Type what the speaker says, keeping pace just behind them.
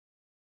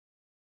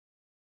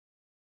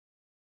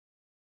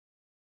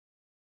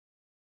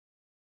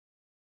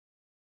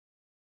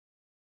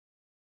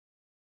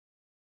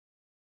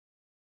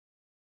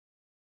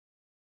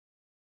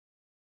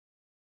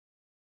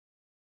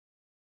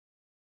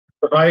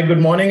Hi, good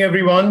morning,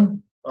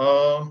 everyone.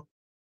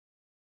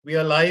 We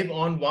are live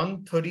on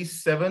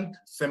 137th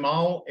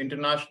CMAAO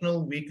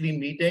International Weekly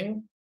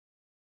Meeting.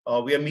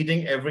 We are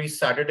meeting every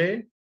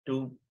Saturday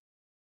to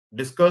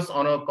discuss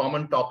on a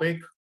common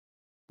topic,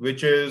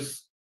 which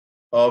is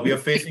we are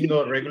facing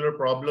a regular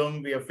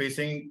problem, we are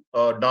facing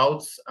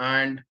doubts,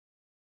 and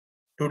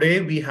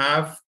today we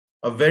have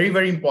a very,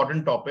 very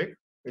important topic.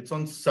 It's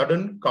on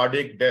sudden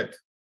cardiac death.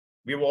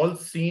 We've all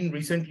seen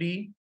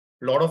recently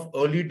a lot of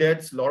early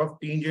deaths, a lot of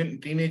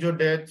teenager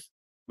deaths,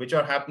 which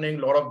are happening,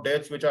 a lot of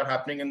deaths which are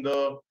happening in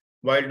the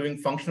while doing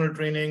functional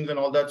trainings and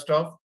all that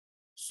stuff.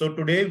 So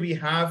today we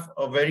have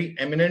a very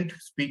eminent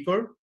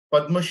speaker,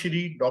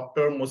 Padmashri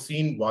Dr.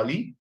 Mohsin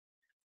Wali.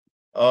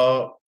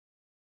 Uh,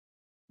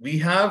 we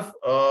have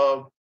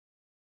to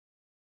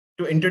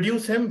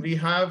introduce him. We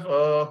have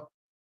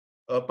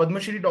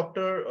Padmashri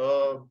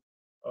Dr.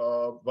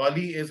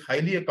 Wali is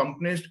highly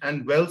accomplished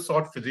and well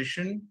sought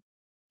physician.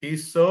 He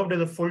served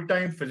as a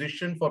full-time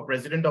physician for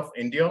President of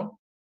India,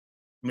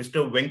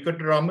 Mr.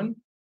 Venkataraman,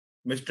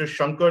 Mr.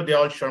 Shankar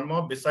Dayal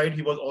Sharma. Beside,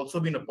 he was also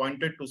been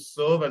appointed to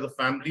serve as a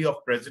family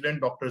of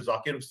President Dr.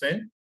 Zakir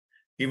Hussain.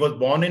 He was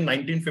born in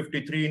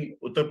 1953 in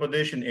Uttar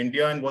Pradesh in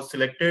India and was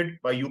selected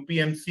by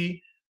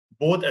UPMC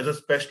both as a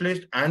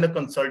specialist and a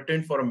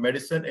consultant for a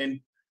medicine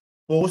in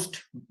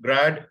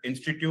Post-Grad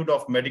Institute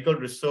of Medical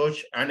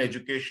Research and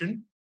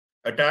Education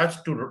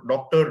attached to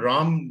Dr.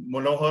 Ram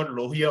Manohar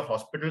Lohia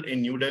Hospital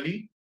in New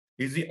Delhi.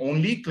 He's the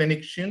only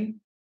clinician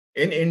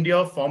in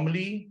India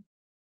formally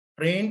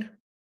trained.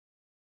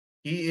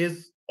 He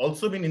is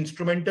also been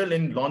instrumental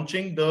in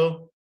launching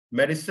the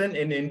medicine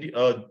in India,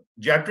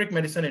 geriatric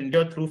medicine in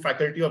India through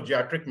Faculty of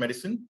Geriatric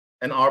Medicine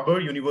and Arbor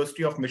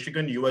University of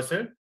Michigan,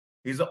 USA.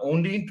 He's the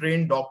only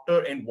trained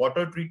doctor in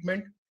water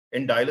treatment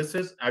and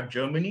dialysis at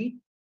Germany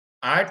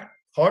at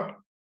thought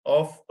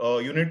of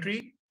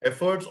unitary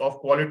efforts of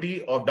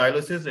quality of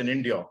dialysis in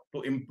India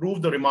to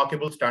improve the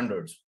remarkable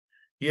standards.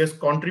 He has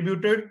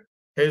contributed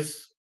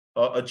his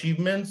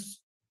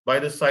achievements by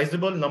the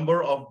sizable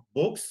number of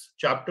books,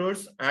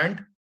 chapters,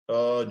 and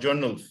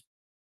journals.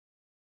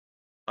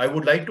 I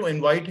would like to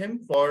invite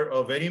him for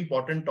a very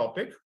important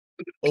topic.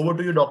 Over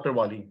to you, Dr.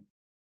 Wali.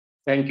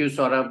 Thank you,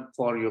 Saurabh,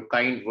 for your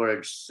kind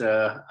words.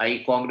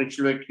 I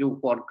congratulate you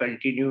for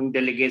continuing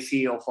the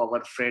legacy of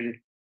our friend,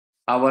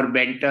 our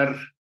mentor,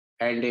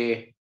 and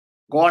a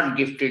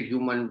God-gifted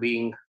human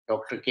being,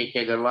 Dr.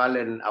 K.K.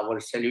 Agarwal, and our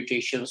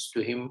salutations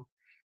to him.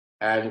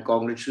 And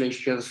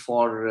congratulations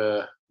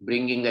for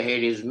bringing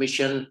ahead his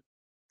mission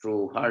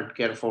through Heart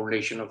Care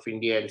Foundation of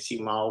India and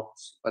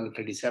CMAAO's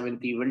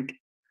 137th event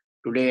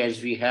today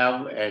as we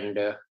have.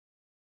 And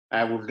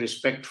I would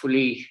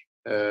respectfully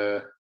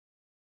say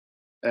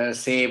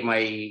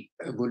my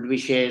good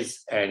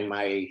wishes and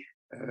my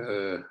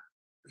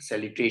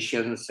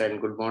salutations and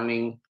good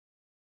morning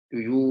to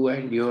you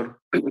and your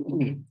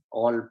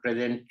all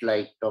present,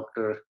 like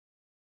Dr.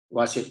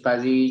 Wasit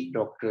Qazi,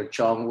 Dr.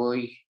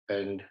 Chongwoi,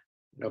 and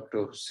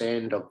Dr.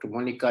 Hussain, Dr.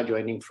 Monica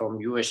joining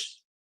from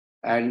US.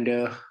 And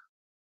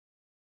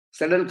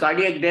sudden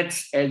cardiac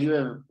deaths, as you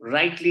have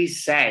rightly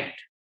said,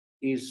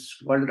 is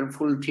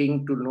wonderful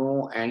thing to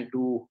know and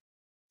to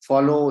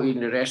follow in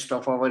the rest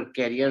of our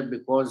career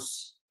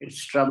because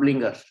it's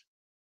troubling us.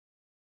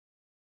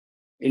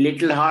 A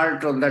little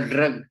heart on the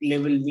drug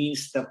level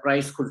means the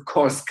price could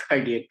cause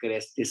cardiac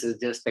arrest. This is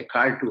just a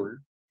cartoon.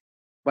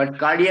 But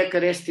cardiac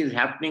arrest is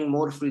happening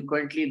more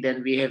frequently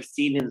than we have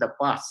seen in the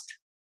past.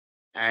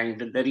 And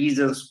the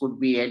reasons could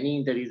be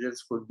any. The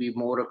reasons could be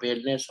more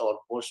awareness or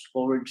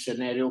post-COVID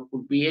scenario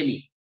could be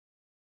any.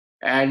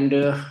 And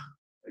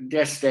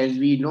just as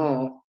we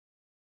know,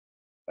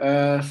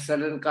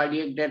 sudden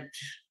cardiac death,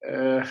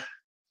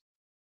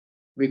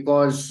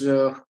 because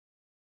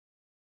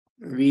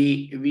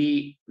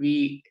we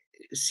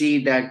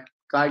see that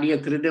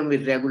cardiac rhythm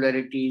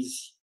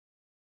irregularities,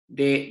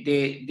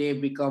 they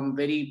become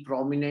very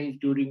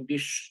prominent during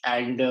this.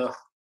 And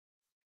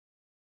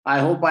I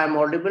hope I'm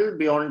audible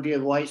beyond the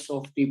voice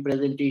of the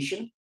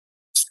presentation.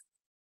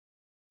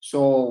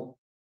 So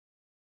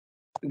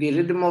the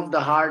rhythm of the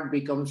heart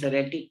becomes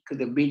erratic,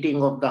 the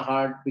beating of the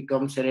heart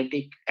becomes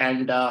erratic,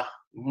 and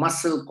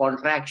muscle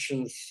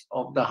contractions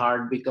of the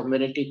heart become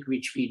erratic,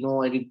 which we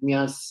know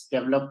arrhythmias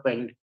develop,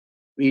 and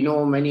we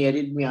know many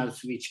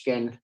arrhythmias which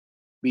can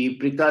be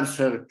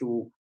precursor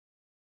to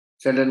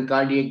sudden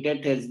cardiac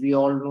death. As we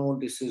all know,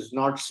 this is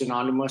not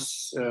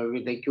synonymous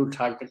with acute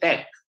heart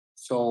attack.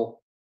 So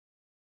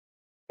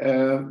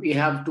we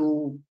have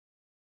to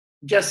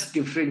just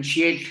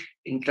differentiate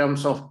in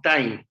terms of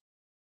time.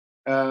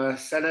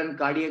 Sudden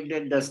cardiac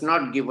death does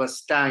not give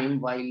us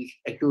time, while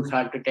acute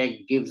heart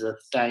attack gives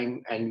us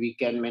time, and we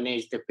can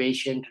manage the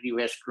patient,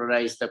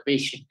 revascularize the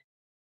patient.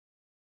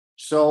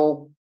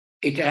 So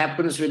it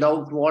happens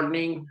without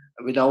warning,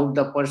 without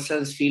the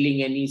person's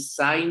feeling any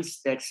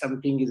signs that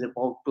something is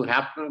about to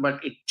happen,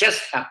 but it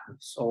just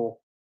happens. So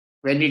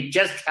when it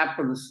just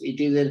happens,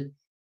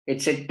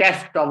 it's a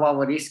test of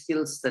our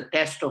skills, the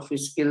test of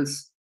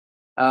skills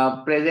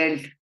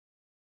present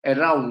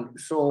around.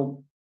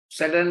 So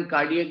Sudden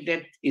cardiac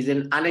death is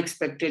an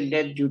unexpected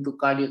death due to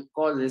cardiac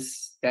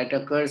causes that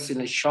occurs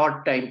in a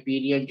short time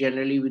period,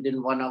 generally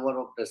within 1 hour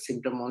of the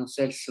symptom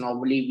onsets.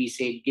 Normally, we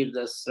say it gives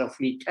us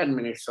roughly 10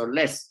 minutes or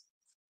less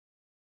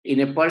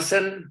in a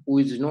person who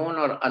is known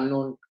or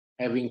unknown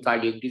having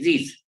cardiac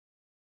disease.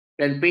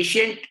 Then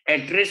patient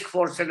at risk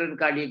for sudden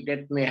cardiac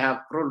death may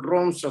have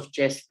prodromes of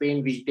chest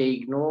pain, which they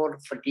ignore,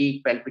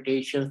 fatigue,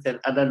 palpitations, and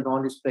other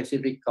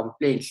non-specific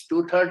complaints.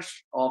 2/3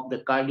 of the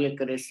cardiac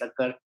arrests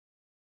occur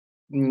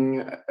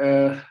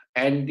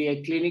and they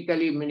are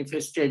clinically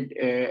manifested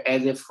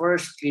as a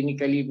first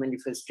clinically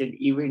manifested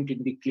event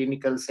in the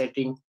clinical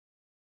setting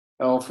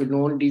of a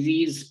known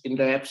disease in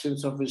the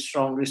absence of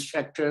strong risk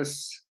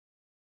factors.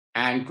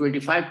 And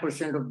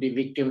 25% of the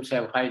victims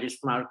have high risk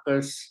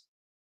markers,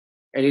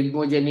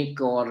 arrhythmogenic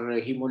or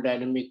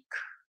hemodynamic,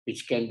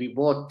 which can be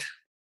both,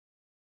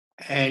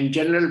 and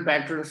general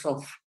patterns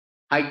of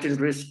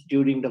heightened risk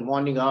during the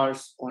morning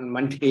hours on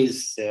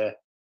Mondays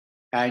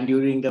and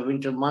during the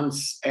winter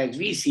months, as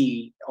we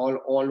see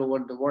all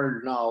over the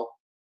world now,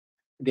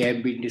 they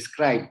have been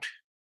described.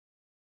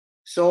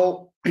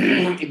 So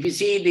if you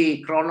see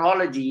the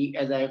chronology,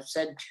 as I have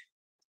said,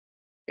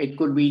 it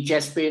could be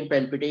chest pain,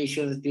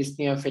 palpitations,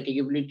 dyspnea,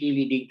 fatigability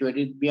leading to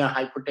arrhythmia,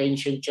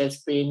 hypotension,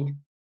 chest pain,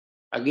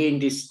 again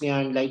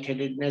dyspnea and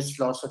lightheadedness,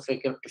 loss of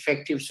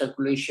effective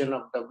circulation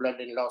of the blood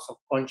and loss of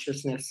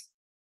consciousness.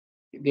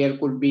 There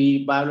could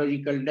be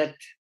biological death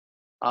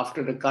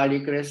after the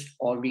cardiac arrest,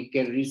 or we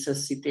can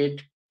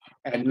resuscitate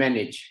and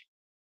manage.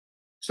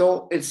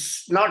 So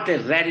it's not a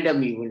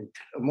random event.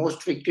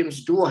 Most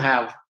victims do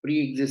have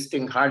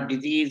pre-existing heart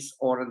disease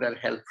or other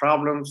health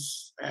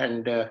problems.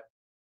 And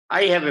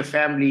I have a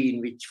family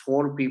in which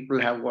 4 people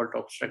have got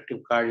obstructive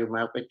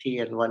cardiomyopathy,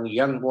 and one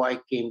young boy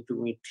came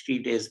to me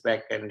 3 days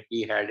back and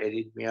he had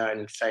arrhythmia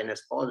and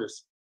sinus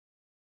pauses.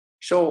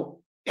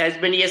 So as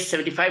many as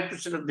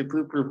 75% of the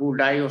people who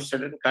die of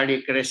sudden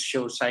cardiac arrest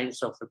show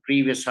signs of a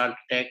previous heart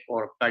attack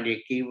or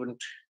cardiac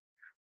event.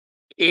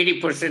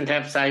 80%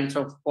 have signs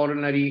of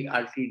coronary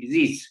artery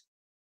disease.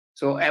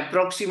 So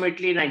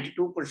approximately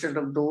 92%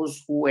 of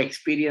those who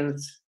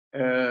experience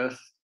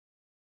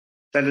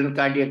sudden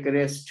cardiac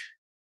arrest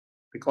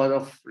because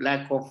of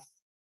lack of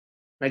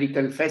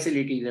medical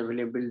facilities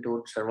available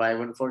don't survive,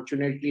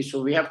 unfortunately.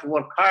 So we have to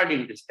work hard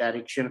in this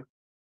direction.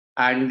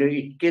 And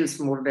it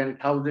kills more than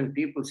 1,000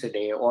 people a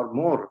day or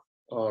more,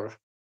 or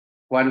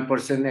 1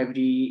 person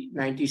every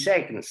 90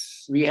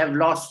 seconds. We have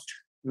lost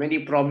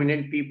many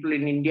prominent people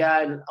in India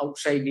and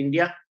outside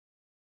India.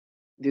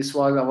 This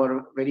was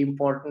our very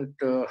important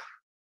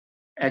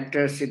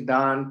actor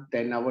Siddhant,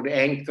 then our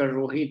anchor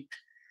Rohit,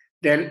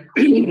 then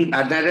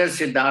another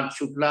Siddharth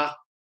Shukla.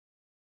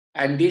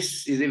 And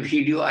this is a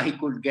video I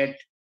could get.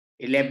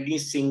 A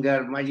Lebanese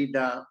singer,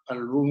 Majida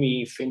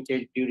Al-Rumi,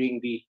 fainted during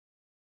the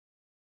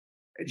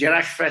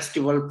Jarash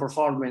Festival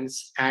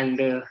performance,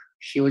 and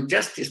she was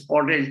just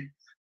spotted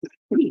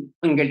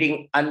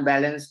getting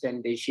unbalanced,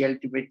 and she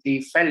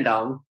ultimately fell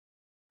down,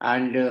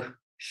 and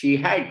she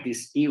had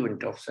this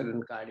event of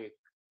sudden cardiac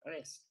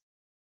arrest.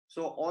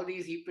 So all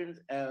these events,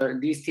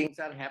 these things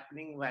are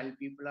happening while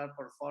people are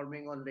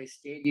performing on the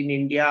stage in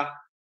India,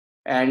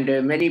 and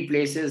many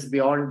places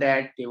beyond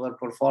that they were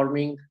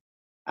performing,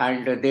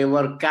 and they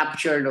were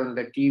captured on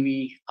the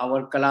TV.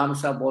 Our Kalam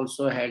Sahab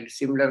also had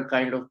similar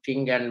kind of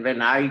thing. And when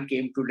I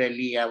came to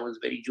Delhi, I was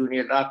very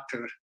junior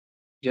doctor.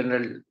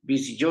 General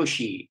B.C.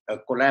 Joshi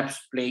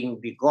collapsed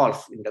playing the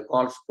golf in the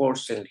golf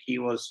course, and he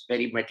was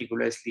very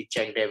meticulously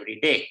checked every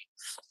day.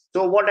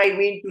 So what I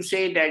mean to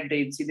say that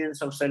the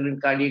incidence of sudden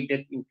cardiac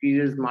death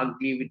increases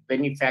markedly with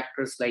many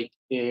factors, like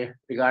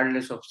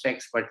regardless of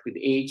sex, but with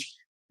age.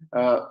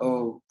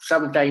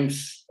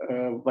 Sometimes,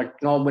 but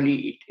normally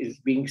it is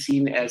being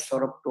seen, as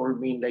Saurabh told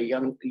me, in the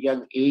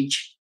young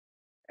age.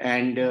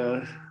 And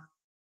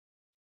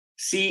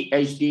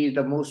CHD is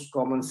the most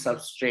common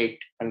substrate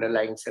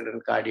underlying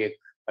sudden cardiac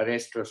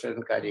arrest or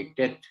sudden cardiac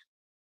death.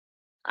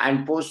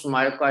 And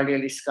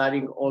post-myocardial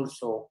scarring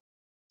also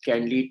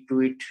can lead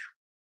to it.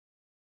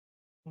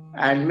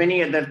 And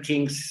many other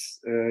things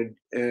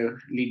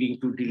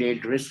leading to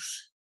delayed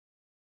risks.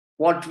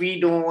 What we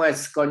know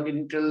as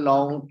congenital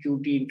long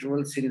QT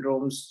interval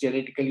syndromes,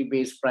 genetically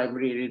based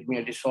primary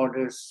arrhythmia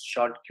disorders,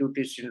 short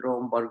QT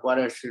syndrome,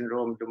 Burgwara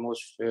syndrome, the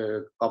most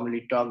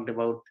commonly talked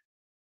about,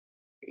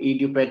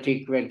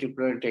 idiopathic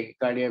ventricular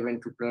tachycardia,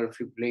 ventricular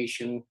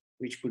fibrillation,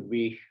 which could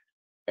be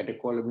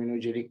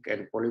catecholaminergic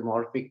and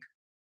polymorphic,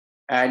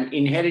 and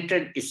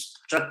inherited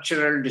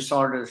structural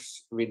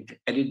disorders with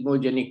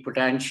arrhythmogenic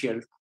potential,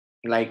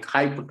 like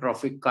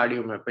hypertrophic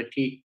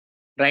cardiomyopathy,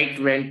 right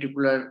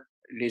ventricular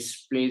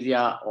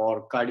dysplasia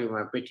or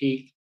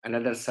cardiomyopathy,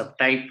 another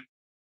subtype,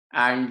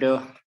 and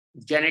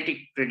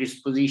genetic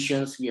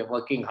predispositions. We are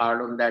working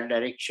hard on that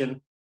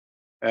direction.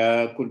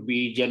 Could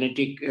be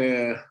genetic,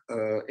 a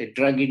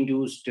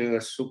drug-induced,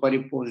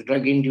 superimposed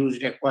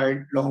drug-induced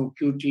acquired long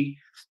QT,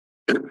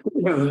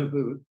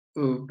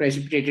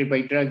 precipitated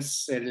by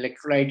drugs,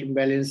 electrolyte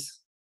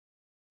imbalance,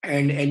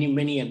 and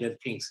many other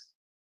things.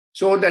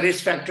 So the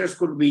risk factors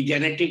could be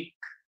genetic,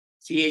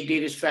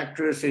 CHD risk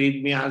factors,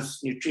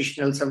 arrhythmias,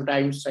 nutritional,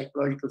 sometimes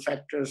psychological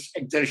factors,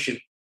 exertion,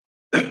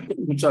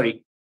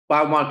 sorry,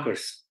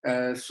 biomarkers.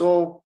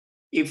 So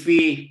if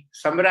we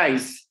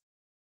summarize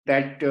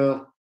that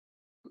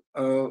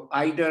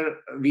either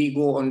we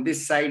go on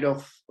this side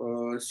of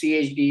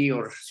CHD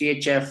or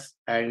CHF,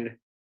 and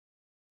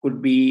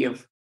could be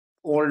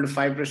old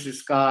fibrous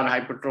scar,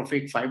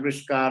 hypertrophic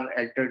fibrous scar,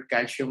 altered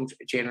calcium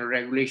channel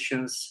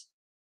regulations,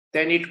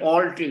 then it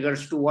all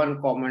triggers to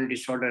one common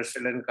disorder,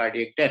 sudden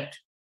cardiac death.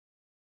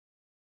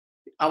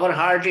 Our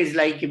heart is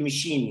like a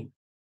machine,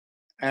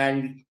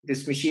 and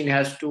this machine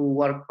has to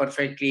work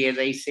perfectly, as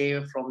I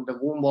say, from the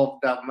womb of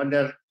the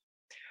mother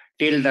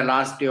till the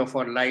last day of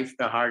her life.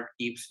 The heart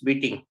keeps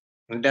beating.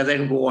 It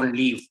doesn't go on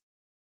leave.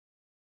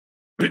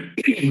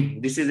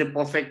 This is a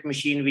perfect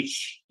machine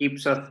which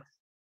keeps us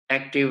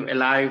active,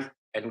 alive,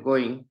 and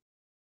going.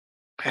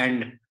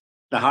 And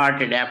the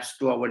heart adapts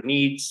to our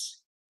needs.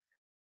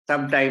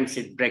 Sometimes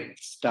it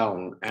breaks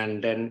down,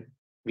 and then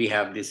we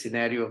have this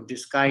scenario of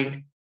this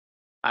kind,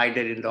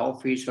 either in the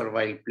office or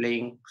while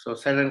playing. So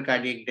sudden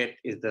cardiac death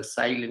is the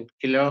silent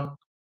killer.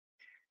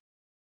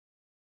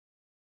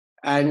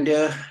 And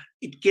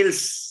it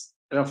kills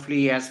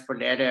roughly, as per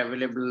data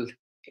available,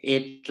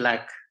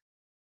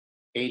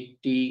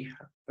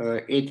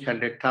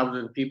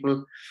 800,000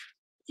 people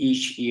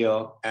each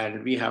year.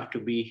 And we have to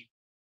be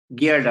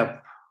geared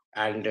up.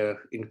 And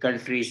in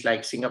countries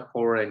like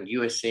Singapore and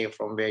USA,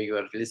 from where you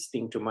are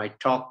listening to my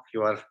talk,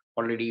 you are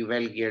already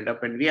well geared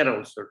up. And we are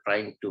also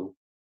trying to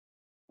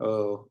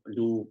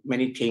do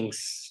many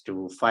things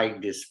to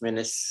fight this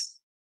menace.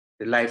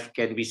 The life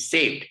can be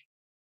saved.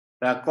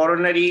 The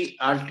coronary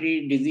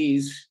artery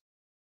disease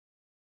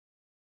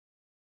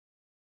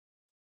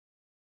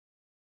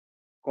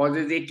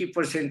causes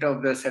 80%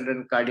 of the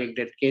sudden cardiac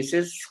death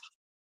cases.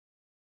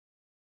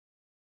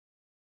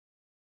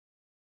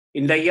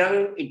 In the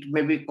young, it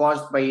may be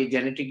caused by a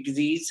genetic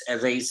disease,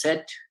 as I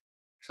said.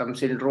 Some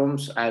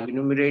syndromes I have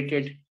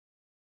enumerated.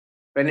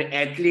 When an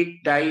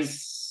athlete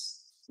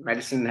dies,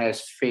 medicine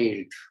has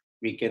failed.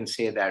 We can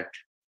say that.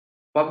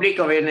 Public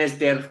awareness,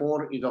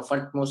 therefore, is of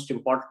utmost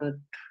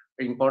importance,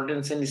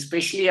 and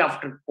especially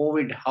after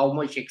COVID, how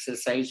much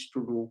exercise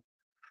to do.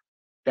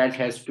 That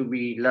has to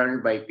be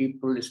learned by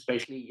people,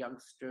 especially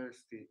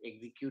youngsters, the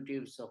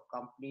executives of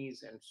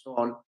companies, and so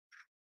on.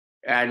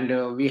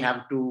 And we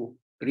have to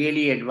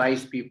really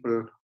advise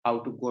people how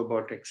to go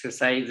about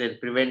exercise and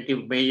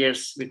preventive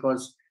measures,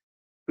 because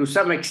to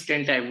some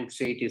extent, I would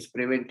say it is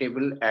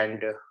preventable,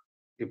 and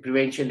the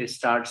prevention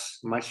starts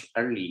much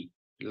early,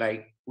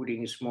 like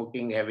quitting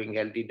smoking, having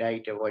healthy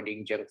diet,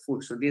 avoiding junk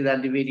food. So these are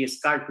the various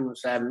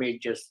cartoons I have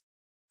made just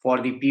for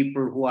the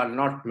people who are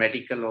not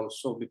medical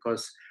also,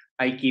 because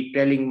I keep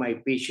telling my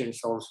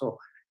patients also.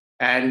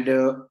 And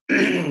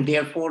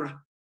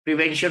therefore,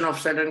 prevention of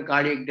sudden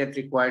cardiac death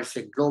requires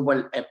a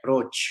global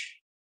approach.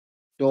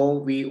 Though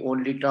we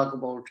only talk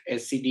about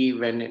SCD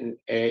when an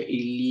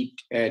elite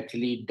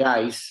athlete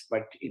dies,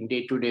 but in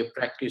day-to-day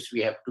practice,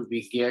 we have to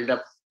be geared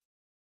up.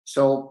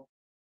 So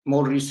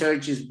more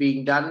research is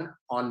being done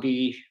on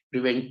the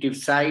preventive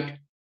side,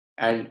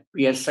 and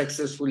we are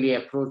successfully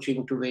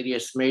approaching to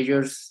various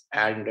measures,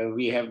 and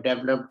we have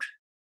developed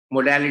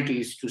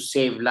modalities to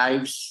save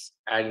lives,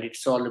 and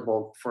it's all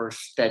about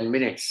first 10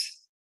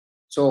 minutes.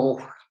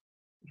 So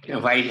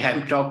while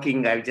I'm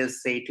talking, I'll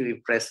just say to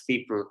impress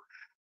people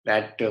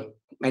that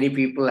many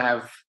people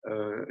have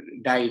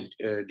died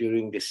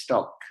during this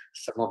talk.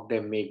 Some of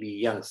them may be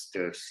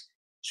youngsters.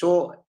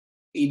 So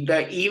in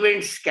the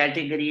events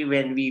category,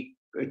 when we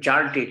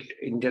chart it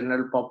in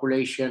general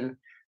population,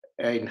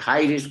 in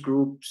high-risk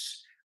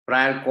groups,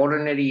 prior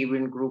coronary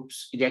event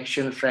groups,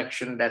 ejection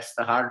fraction, that's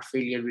the heart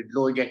failure with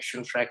low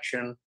ejection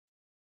fraction,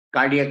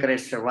 cardiac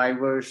arrest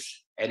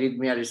survivors,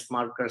 arrhythmia risk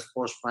markers,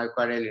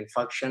 post-myocardial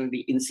infarction,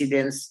 the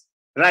incidence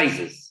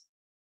rises.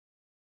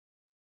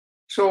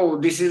 So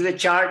this is a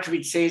chart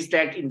which says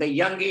that in the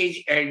young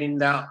age and in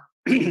the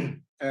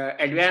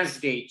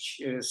advanced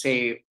age,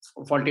 say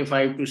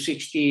 45 to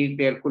 60,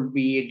 there could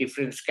be a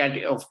difference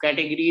of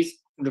categories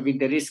with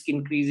the risk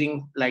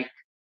increasing. Like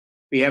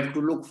we have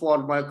to look for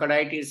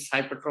myocarditis,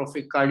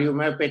 hypertrophic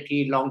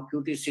cardiomyopathy, long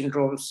QT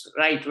syndromes,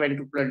 right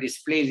ventricular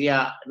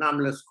dysplasia,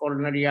 anomalous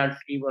coronary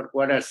artery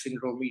Verguada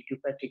syndrome,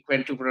 idiopathic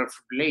ventricular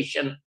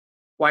fibrillation.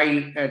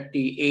 While at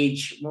the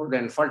age more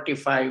than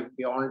 45,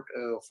 beyond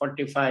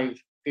 45,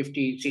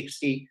 50,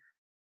 60,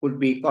 could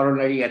be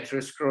coronary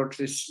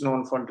atherosclerosis,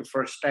 known for the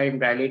first time,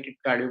 dilated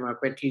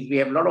cardiomyopathies. We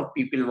have a lot of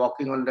people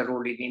walking on the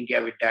road in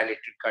India with dilated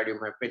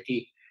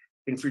cardiomyopathy,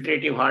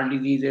 infiltrative heart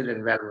diseases,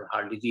 and valvular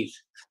heart disease.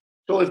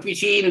 So if we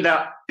see in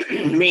the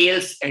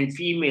males and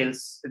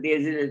females,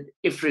 there's a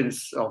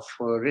difference of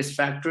risk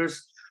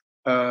factors.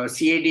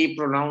 CAD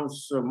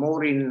pronounced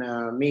more in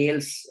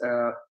males,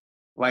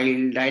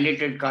 while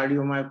dilated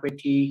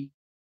cardiomyopathy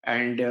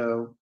and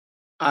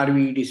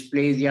RV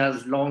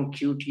dysplasias, long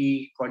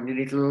QT,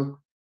 congenital,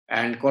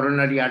 and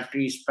coronary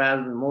artery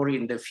spasm more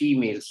in the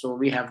female. So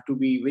we have to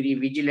be very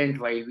vigilant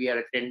while we are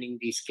attending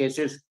these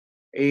cases.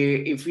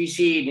 If we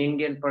see in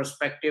Indian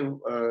perspective,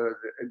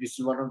 this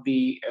is one of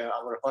the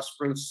our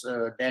hospitals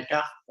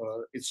data.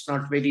 It's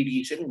not very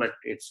recent, but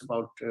it's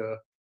about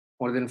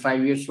more than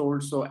 5 years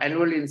old. So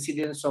annual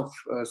incidence of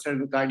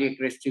sudden cardiac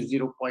arrest is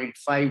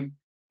 0.5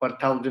 per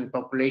thousand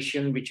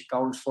population, which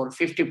accounts for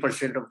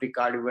 50% of the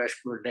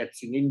cardiovascular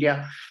deaths in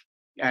India.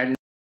 And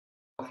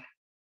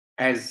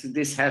as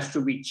this has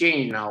to be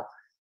changed now,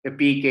 the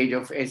peak age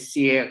of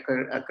SCA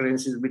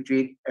occurrences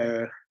between,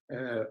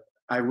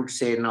 I would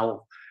say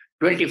now,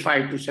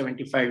 25 to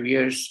 75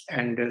 years,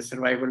 and a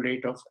survival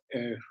rate of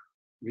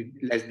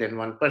less than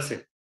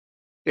 1%.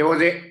 There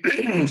was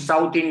a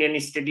South Indian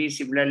study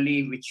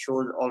similarly, which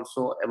shows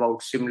also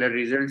about similar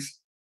results.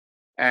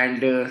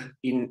 And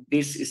in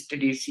this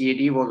study,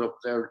 CAD was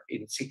observed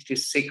in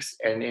 66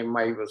 and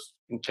MI was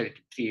in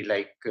 33,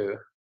 like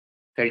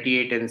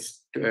 38 and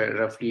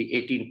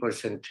roughly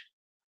 18%.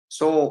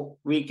 So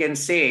we can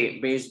say,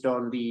 based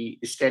on the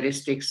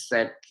statistics,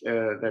 that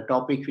the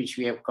topic which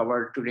we have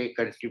covered today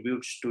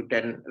contributes to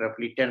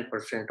roughly 10%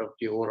 of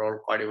the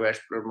overall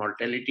cardiovascular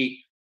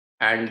mortality.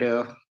 And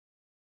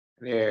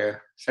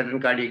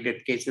sudden cardiac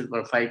death cases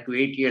were 5 to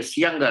 8 years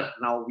younger.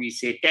 Now we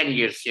say 10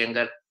 years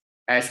younger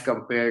as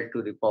compared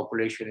to the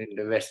population in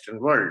the Western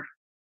world.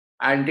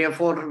 And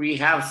therefore, we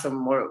have some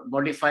more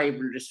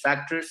modifiable risk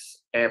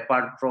factors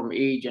apart from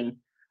age and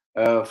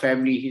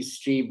family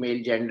history,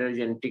 male gender,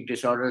 genetic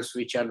disorders,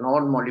 which are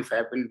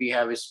non-modifiable. We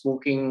have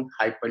smoking,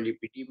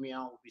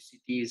 hyperlipidemia,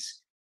 obesities,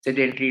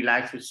 sedentary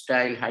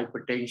lifestyle,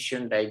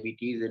 hypertension,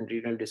 diabetes, and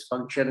renal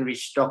dysfunction,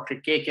 which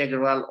Dr. K.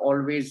 Agarwal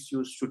always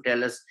used to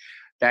tell us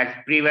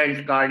that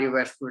prevent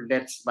cardiovascular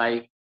deaths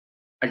by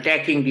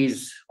attacking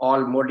these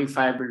all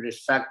modifiable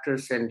risk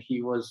factors. And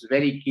he was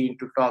very keen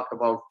to talk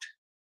about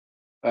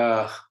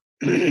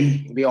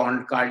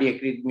beyond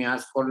cardiac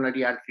arrhythmias,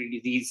 coronary artery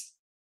disease.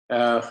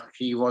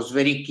 He was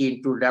very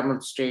keen to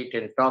demonstrate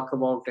and talk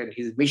about, and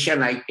his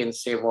mission, I can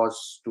say,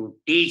 was to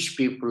teach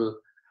people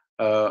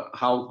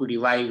how to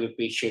revive a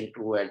patient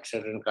who had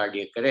sudden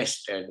cardiac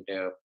arrest. And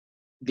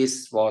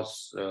this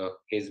was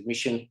his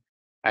mission.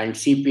 And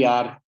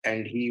CPR,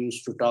 and he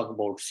used to talk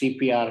about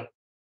CPR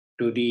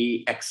to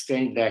the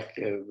extent that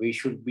we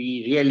should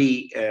be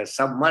really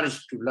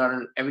submerged to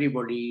learn.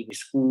 Everybody in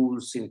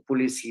schools, in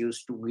police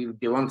used to give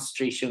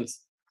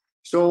demonstrations.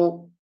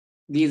 So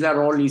these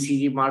are all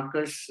ECG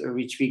markers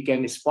which we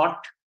can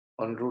spot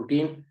on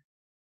routine.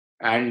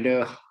 And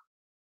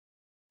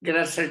there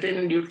are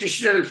certain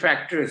nutritional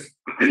factors.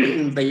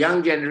 The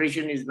young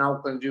generation is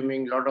now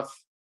consuming a lot of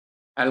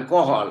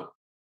alcohol,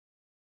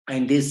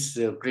 and this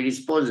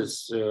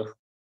predisposes.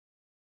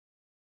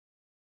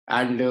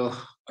 And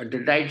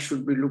the diet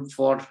should be looked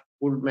for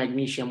good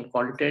magnesium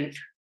content,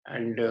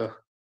 and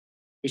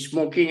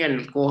smoking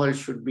and alcohol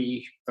should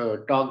be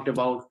talked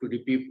about to the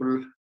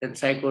people. And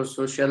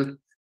psychosocial,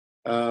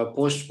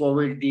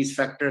 post-COVID, these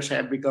factors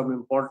have become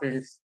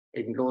important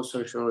in low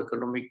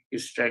socioeconomic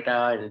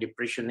strata, and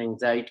depression,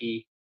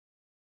 anxiety.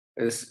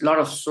 There's a lot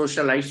of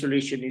social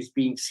isolation is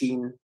being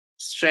seen,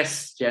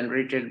 stress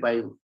generated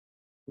by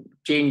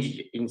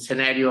change in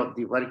scenario of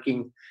the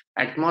working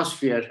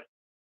atmosphere.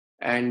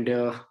 And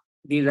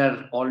these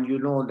are all,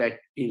 that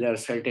these are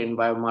certain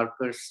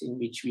biomarkers in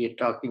which we are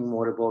talking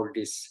more about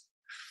this.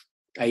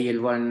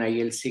 IL-1,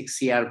 IL-6,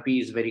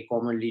 CRP is very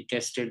commonly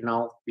tested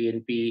now,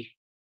 BNP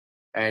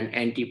and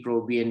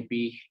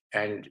anti-pro-BNP,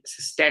 and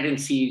statin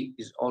C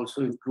is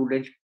also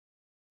included.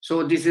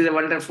 So this is a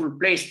wonderful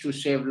place to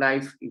save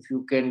life if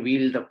you can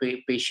wheel the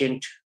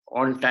patient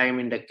on time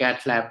in the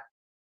cath lab.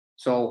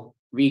 So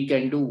we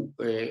can do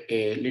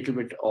a little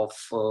bit of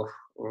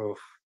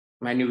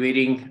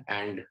maneuvering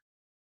and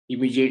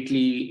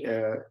immediately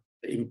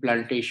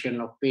implantation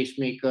of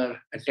pacemaker,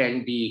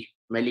 attend the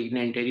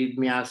malignant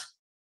arrhythmias,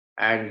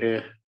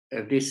 and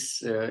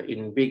this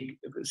in big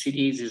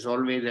cities is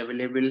always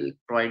available,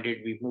 provided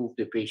we move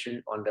the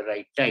patient on the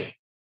right time.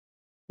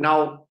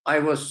 Now, I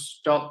was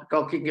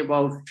talking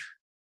about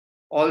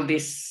all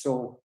this,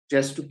 so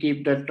just to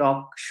keep the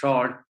talk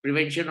short,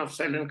 prevention of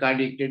sudden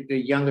cardiac death, the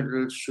young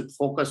adults should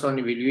focus on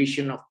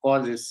evaluation of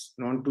causes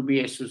known to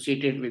be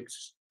associated with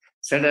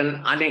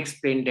sudden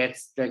unexplained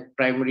deaths, like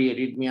primary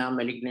arrhythmia,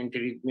 malignant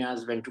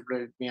arrhythmias,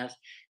 ventricular arrhythmias,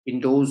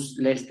 in those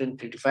less than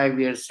 35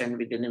 years, and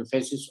with an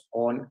emphasis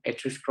on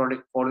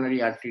atherosclerotic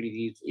coronary artery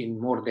disease in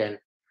more than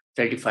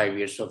 35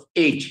 years of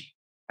age.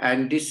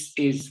 And this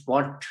is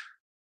what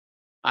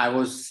I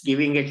was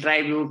giving a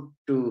tribute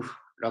to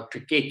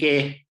Dr.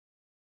 KK,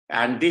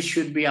 and this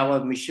should be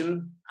our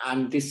mission.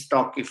 And this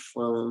talk, if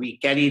we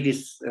carry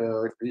this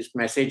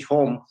message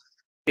home,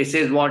 this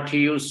is what he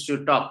used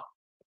to talk: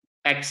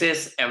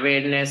 access,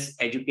 awareness,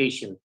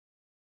 education.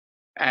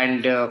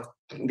 And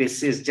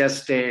this is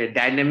just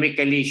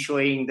dynamically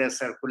showing the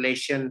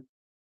circulation.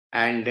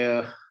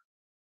 And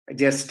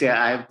just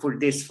I put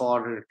this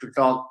to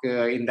talk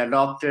in the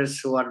doctors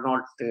who are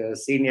not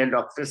senior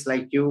doctors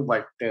like you,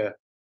 but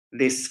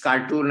this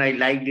cartoon I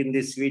liked in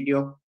this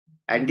video.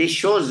 And this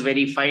shows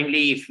very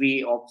finely, if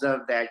we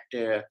observe that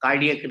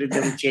cardiac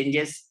rhythm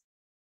changes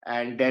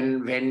And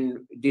then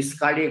when this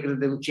cardiac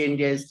rhythm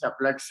changes, the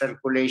blood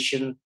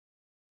circulation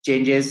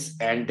changes,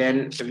 and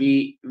then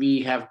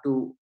we have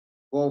to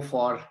go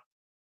for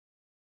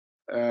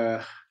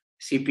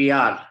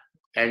CPR.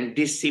 And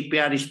this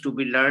CPR is to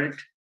be learned.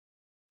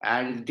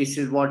 And this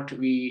is what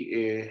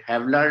we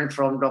have learned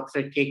from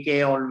Dr.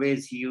 KK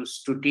always. He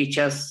used to teach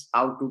us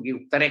how to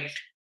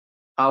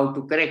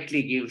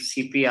correctly give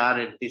CPR,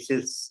 and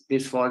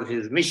this was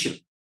his mission.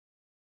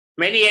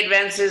 Many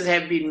advances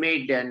have been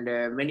made,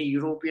 and many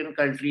European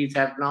countries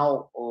have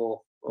now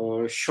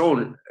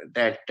shown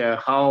that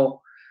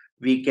how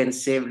we can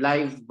save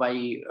lives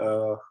by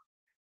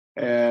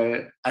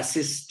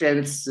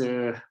assistance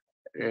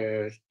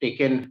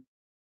taken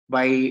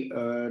by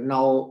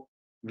now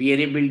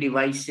wearable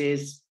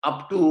devices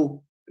up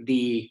to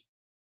the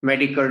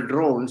medical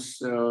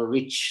drones,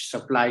 which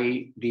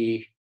supply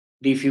the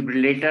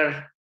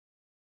defibrillator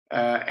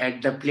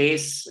at the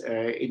place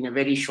in a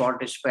very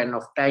short span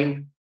of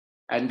time.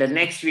 And the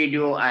next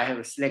video I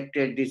have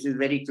selected, this is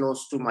very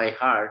close to my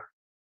heart.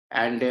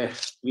 And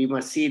we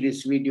must see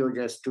this video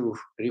just to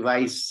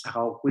revise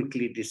how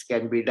quickly this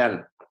can be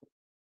done.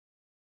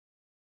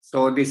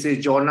 So this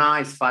is Jonah.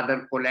 His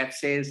father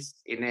collapses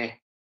at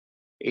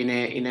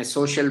a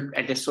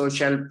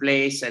social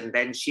place, and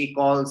then she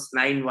calls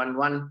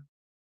 911,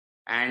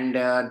 and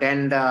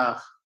then the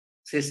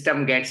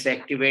system gets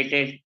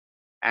activated.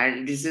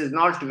 And this is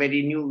not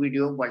very new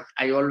video, but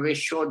I always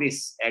show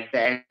this at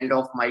the end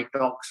of my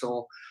talk.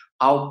 So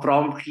how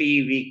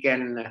promptly we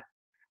can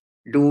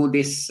do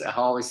this,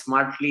 how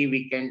smartly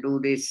we can do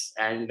this,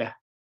 and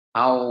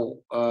how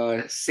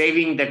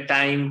saving the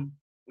time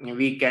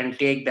we can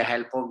take the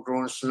help of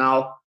drones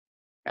now.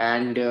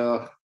 And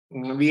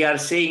we are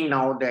saying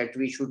now that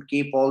we should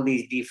keep all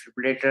these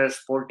defibrillators,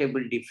 portable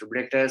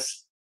defibrillators,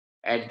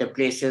 at the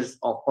places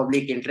of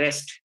public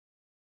interest.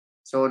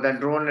 So the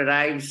drone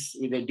arrives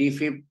with a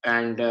defib,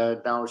 and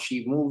now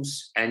she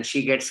moves and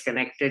she gets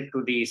connected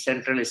to the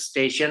central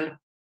station,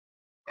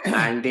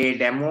 and they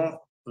demo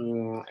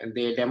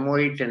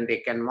it, and they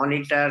can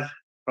monitor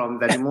from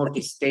the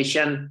remote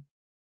station,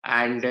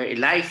 and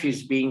life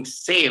is being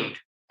saved.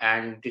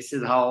 And this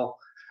is how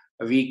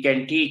we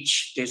can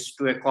teach this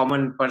to a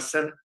common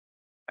person.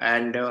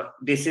 And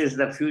this is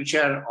the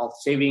future of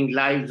saving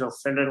lives of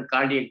sudden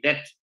cardiac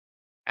death.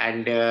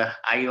 And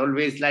I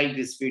always like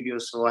this video,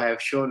 so I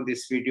have shown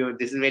this video.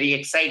 This is very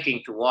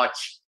exciting to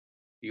watch.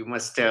 You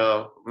must,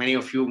 many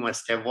of you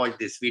must have watched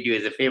this video.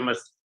 It's a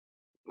famous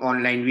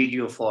online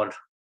video for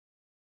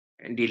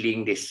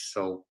dealing this.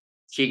 So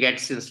she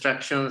gets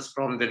instructions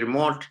from the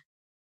remote,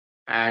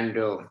 and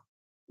the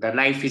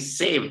life is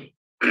saved.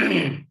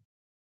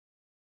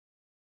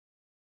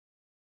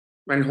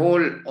 When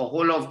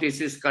whole of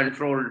this is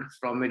controlled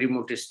from a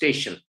remote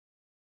station.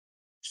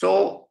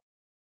 So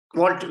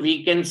what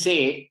we can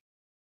say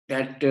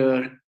that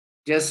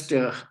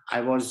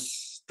I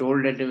was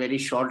told at a very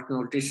short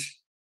notice,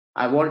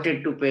 I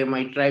wanted to pay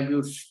my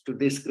tributes to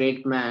this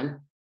great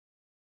man.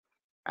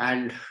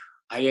 And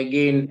I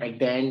again at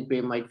the end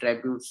pay my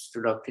tributes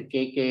to Dr.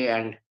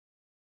 KK,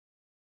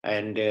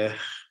 and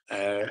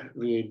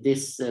with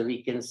this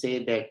we can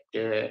say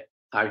that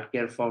Heart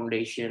Care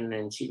Foundation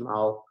and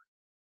CMAAO,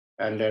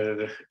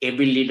 under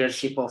able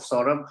leadership of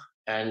Saurabh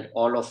and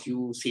all of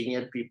you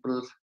senior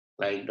people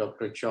like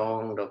Dr.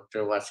 Chong,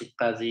 Dr. Wasik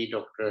Kazi,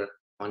 Dr.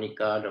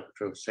 Monica,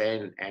 Dr.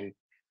 Hussain, and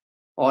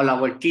all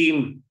our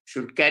team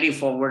should carry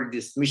forward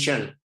this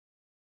mission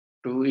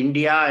to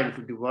India and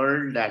to the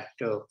world, that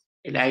a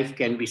life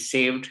can be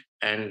saved.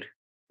 And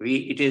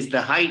it is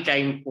the high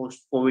time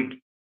post-COVID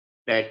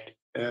that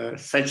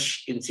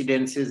such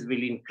incidences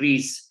will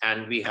increase,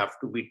 and we have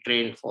to be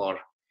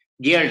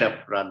geared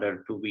up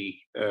rather to the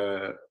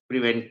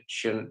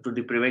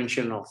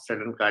prevention of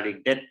sudden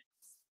cardiac death.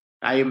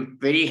 I am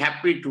very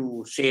happy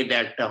to say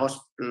that the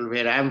hospital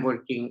where I am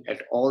working,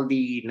 at all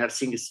the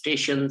nursing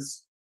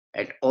stations,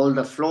 at all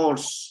the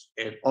floors,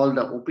 at all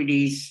the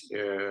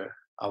OPDs,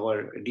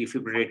 our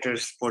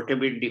defibrillators,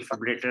 portable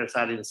defibrillators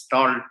are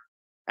installed,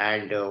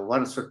 and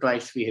once or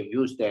twice we have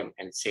used them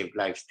and saved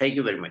lives. Thank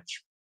you very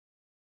much.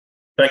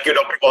 Thank you,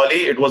 Dr.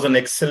 Wali. It was an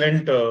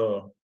excellent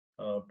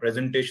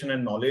presentation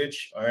and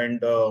knowledge.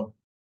 And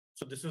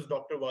so this is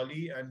Dr.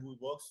 Wali, and who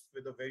works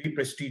with a very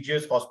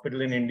prestigious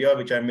hospital in India,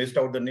 which I missed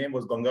out the name,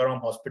 was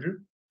Gangaram Hospital,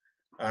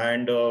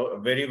 and a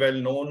very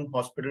well-known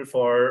hospital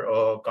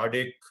for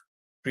cardiac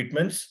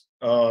treatments.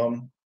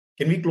 Can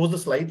we close the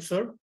slide,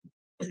 sir?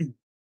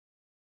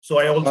 So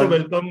I also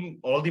welcome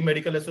all the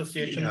medical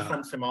associations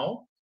from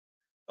CMAAO.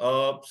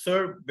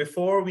 Sir,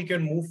 before we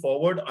can move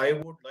forward, I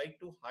would like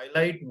to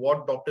highlight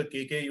what Dr.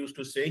 KK used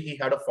to say. He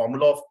had a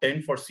formula of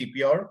 10 for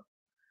CPR.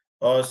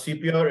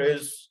 CPR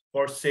is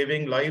for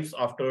saving lives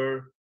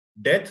after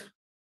death.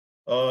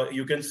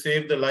 You can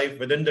save the life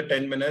within the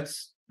 10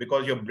 minutes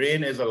because your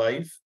brain is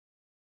alive.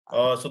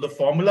 So the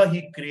formula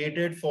he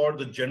created for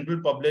the general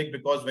public,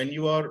 because when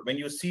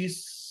you see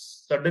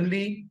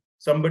suddenly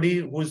somebody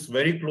who's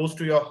very close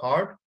to your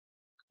heart,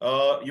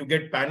 you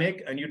get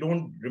panic and you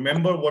don't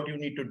remember what you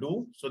need to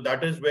do. So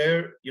that is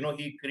where,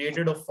 he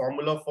created a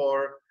formula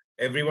for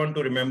everyone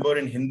to remember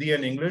in Hindi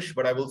and English,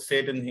 but I will say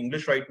it in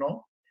English right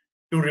now.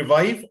 To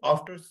revive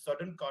after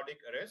sudden cardiac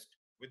arrest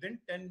within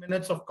 10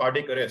 minutes of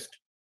cardiac arrest,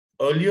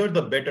 earlier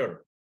the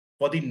better.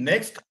 For the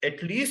next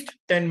at least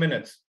 10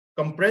 minutes,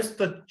 compress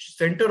the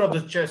center of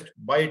the chest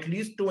by at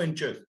least 2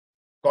 inches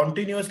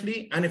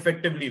continuously and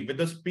effectively with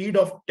the speed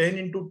of 10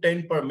 into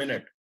 10 per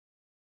minute.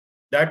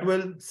 That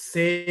will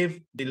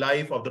save the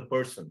life of the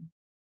person.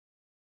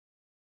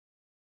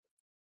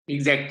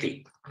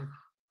 Exactly.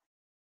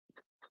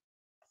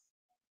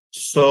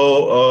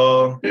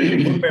 So,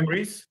 good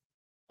memories.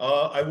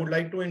 I would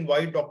like to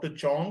invite Dr.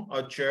 Chong,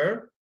 our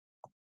chair,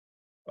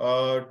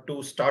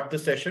 to start the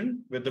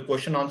session with the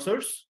question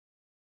answers.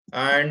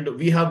 And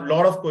we have a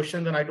lot of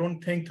questions, and I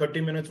don't think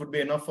 30 minutes would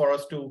be enough for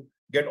us to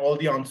get all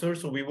the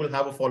answers. So we will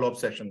have a follow-up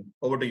session.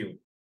 Over to you.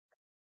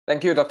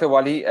 Thank you, Dr.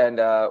 Wali,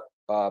 and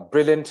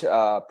brilliant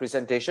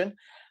presentation.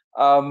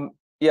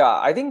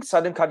 I think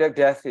sudden cardiac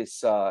death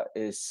is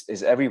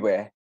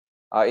everywhere.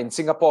 In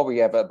Singapore, we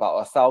have about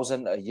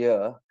 1,000 a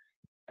year,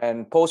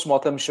 and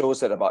post-mortem shows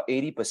that about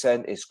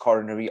 80% is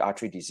coronary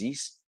artery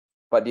disease,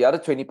 but the other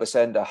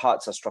 20%, the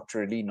hearts are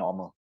structurally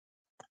normal.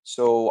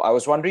 So I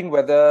was wondering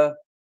whether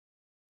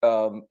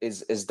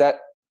is that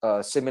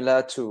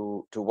similar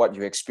to what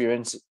you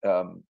experience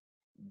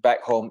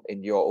back home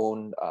in your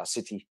own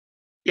city?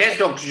 Yes,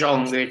 Dr.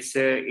 Chong, it's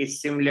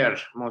similar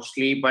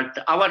mostly, but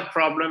our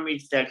problem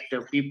is that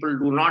people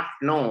do not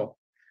know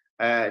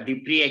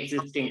the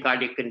pre-existing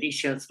cardiac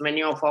conditions.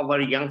 Many of our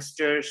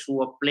youngsters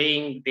who are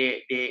playing,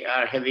 they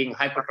are having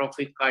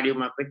hypertrophic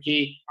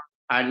cardiomyopathy,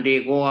 and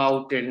they go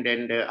out and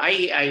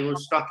I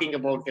was talking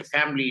about a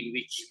family in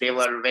which they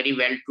were very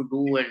well to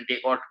do, and they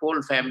got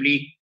whole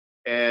family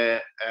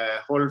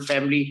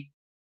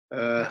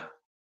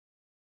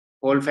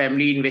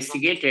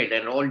investigated,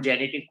 and all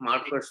genetic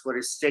markers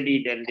were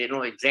studied, and they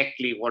know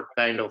exactly what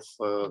kind of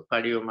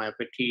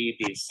cardiomyopathy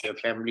this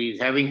family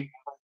is having.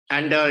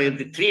 And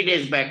 3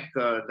 days back,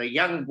 the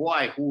young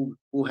boy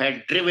who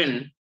had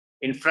driven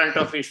in front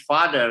of his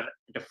father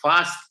at a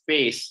fast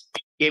pace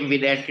came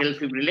with atrial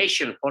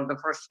fibrillation for the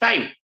first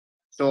time.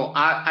 So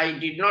I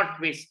did not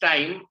waste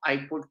time.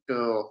 I put,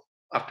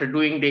 after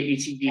doing the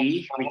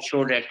ECG, which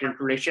showed atrial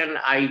fibrillation,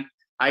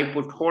 I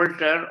put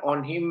Holter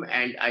on him,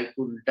 and I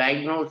could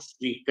diagnose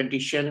the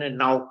condition. And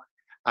now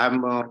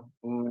I'm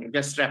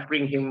just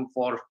referring him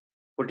for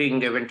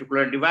putting a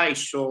ventricular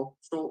device. So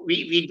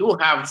we do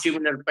have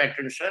similar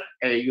patterns, sir.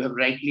 You have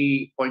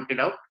rightly pointed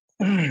out.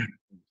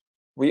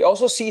 We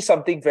also see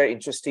something very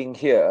interesting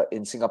here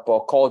in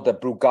Singapore called the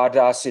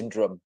Brugada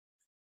syndrome.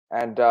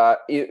 And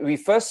we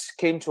first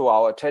came to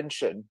our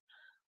attention,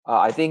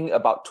 I think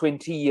about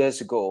 20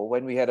 years ago,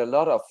 when we had a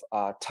lot of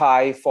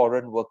Thai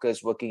foreign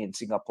workers working in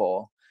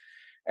Singapore.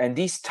 And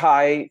these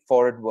Thai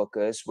foreign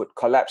workers would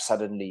collapse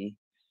suddenly,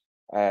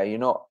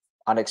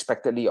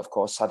 unexpectedly, of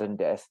course, sudden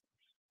death.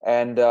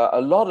 And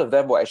a lot of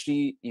them were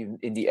actually,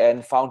 in the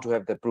end, found to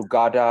have the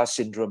Brugada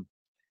syndrome.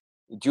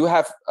 Do you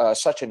have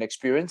such an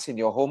experience in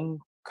your home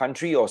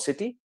country or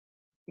city?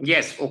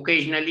 Yes,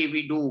 occasionally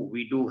we do.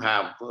 We do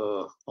have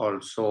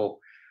also.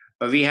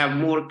 We have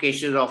more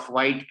cases of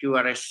wide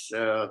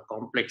QRS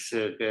complex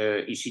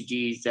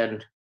ECGs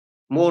and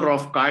more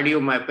of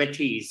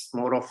cardiomyopathies,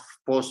 more of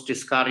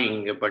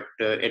post-scarring. But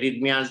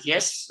arrhythmias,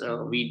 yes,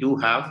 we do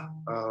have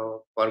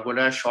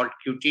Pagoda, short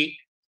QT.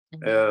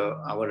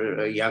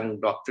 Our young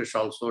doctors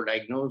also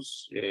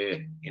diagnose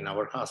in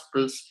our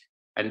hospitals,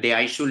 and they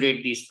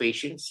isolate these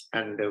patients,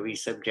 and we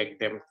subject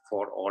them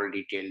for all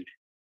detailed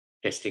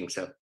testing,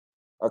 sir.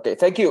 Okay,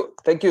 thank you,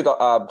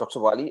 Dr.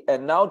 Wali.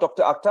 And now,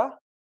 Dr. Akhtar.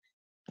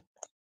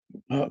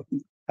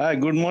 Hi,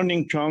 good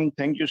morning, Chong.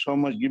 Thank you so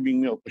much for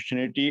giving me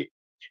opportunity.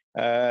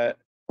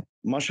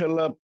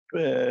 Mashallah,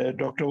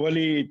 Dr.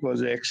 Wali, it was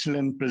an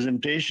excellent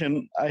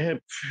presentation. I have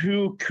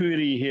few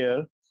query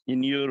here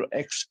in your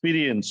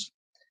experience,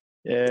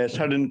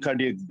 sudden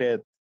cardiac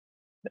death.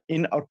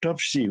 In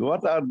autopsy,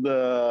 what are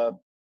the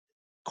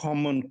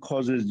common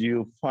causes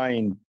you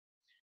find?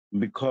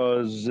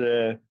 Because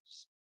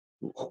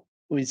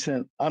it's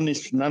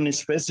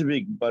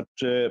non-specific, but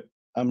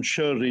I'm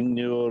sure in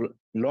your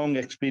long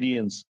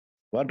experience,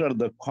 what are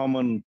the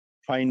common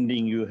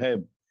finding you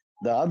have?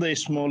 The other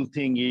small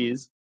thing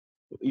is,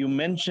 you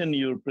mentioned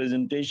your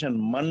presentation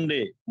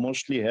Monday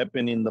mostly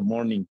happen in the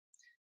morning.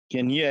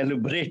 Can you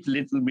elaborate a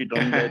little bit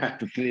on that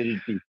to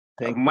clarity?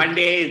 Thank you.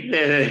 Monday is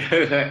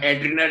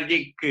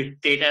adrenergic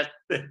status.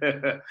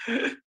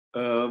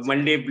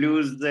 Monday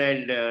blues,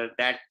 and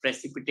that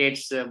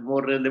precipitates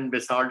more rhythm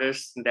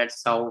disorders.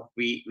 That's how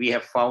we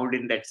have found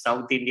in that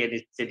South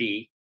Indian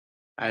study.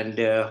 And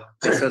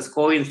this was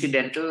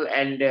coincidental.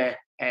 And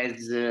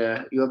as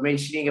you were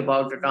mentioning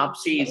about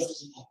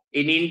autopsies,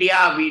 in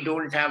India, we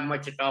don't have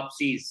much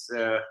autopsies.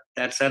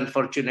 That's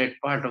unfortunate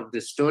part of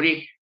the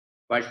story.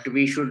 But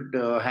we should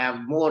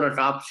have more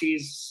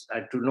autopsies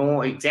to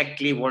know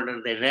exactly what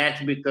are the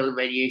anatomical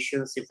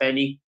variations, if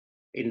any.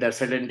 in the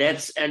sudden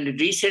deaths. And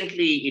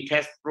recently it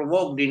has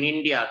provoked in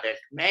India that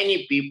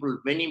many people,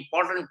 many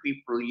important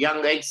people,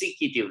 young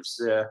executives,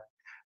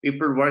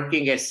 people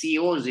working as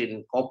CEOs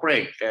in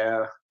corporate,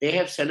 they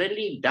have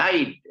suddenly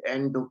died.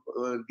 And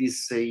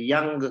this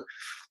young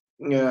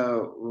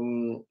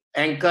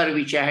anchor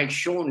which I had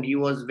shown, he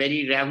was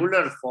very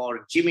regular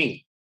for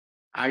gymming.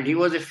 And he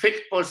was a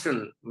fit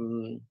person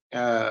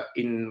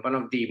in one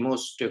of the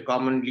most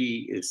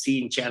commonly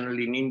seen channel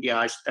in India,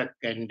 Aaj Tak,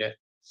 and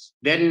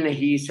then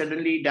he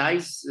suddenly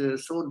dies.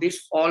 So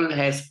this all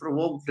has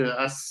provoked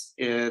us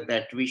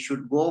that we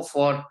should go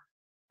for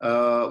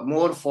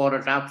more for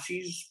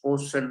autopsies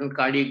post sudden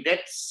cardiac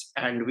deaths,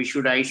 and we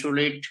should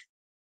isolate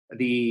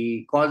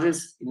the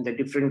causes in the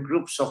different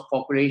groups of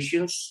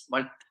populations.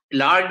 But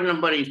large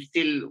number it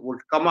still would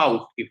come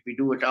out if we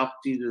do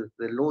autopsies,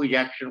 the low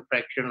ejection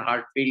fraction,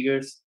 heart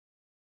failures,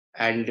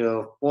 and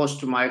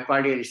post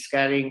myocardial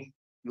scarring.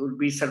 You would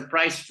be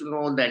surprised to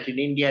know that in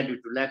India, due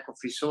to lack of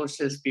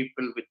resources,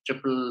 people with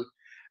triple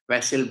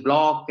vessel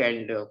block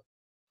and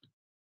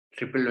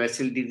triple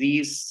vessel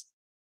disease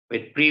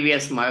with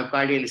previous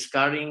myocardial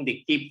scarring,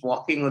 they keep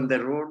walking on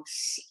the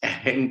roads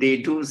and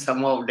they do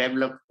somehow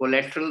develop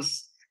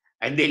collaterals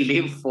and they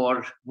live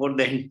for more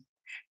than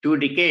 2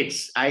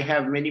 decades. I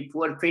have many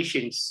poor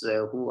patients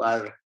who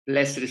are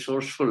less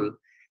resourceful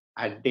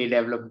and they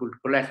develop good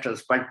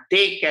collaterals, but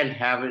they can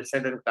have a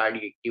sudden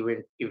cardiac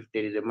event if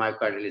there is a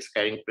myocardial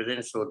scarring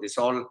present. So this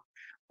all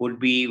would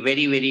be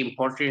very, very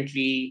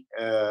importantly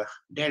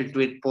dealt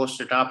with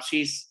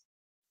post-autopsies.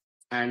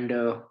 And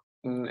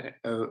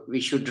we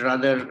should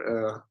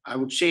rather, I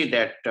would say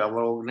that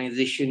our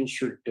organization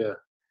should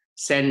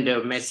send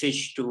a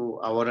message to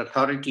our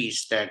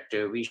authorities that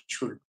we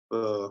should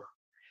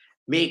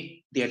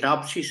make the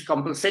autopsies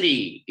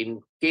compulsory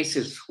in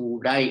cases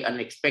who die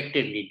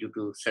unexpectedly due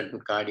to sudden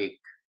cardiac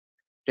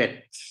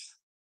deaths.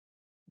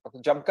 Dr.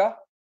 Jamka,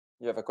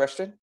 you have a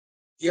question?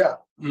 Yeah.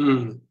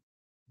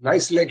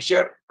 Nice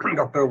lecture,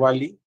 Dr.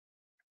 Wali.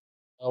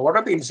 What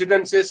are the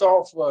incidences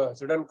of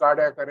sudden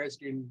cardiac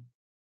arrest in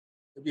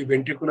maybe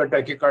ventricular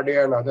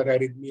tachycardia and other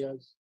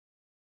arrhythmias?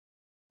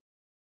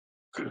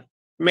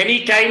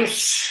 Many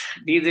times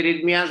these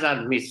arrhythmias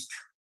are missed,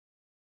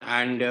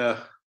 and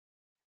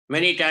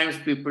many times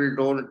people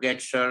don't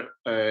get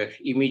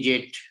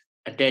immediate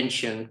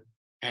attention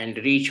and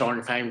reach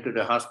on time to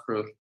the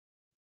hospital.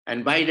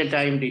 And by the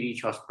time they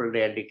reach hospital,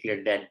 they are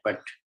declared dead.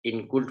 But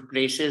in good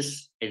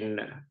places, in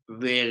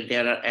where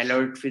there are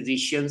alert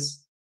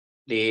physicians,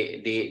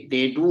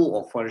 they do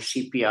offer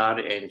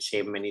CPR and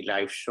save many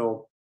lives.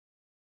 So,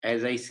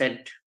 as I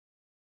said,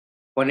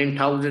 1 in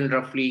 1,000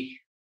 roughly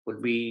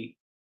would be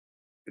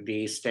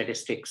the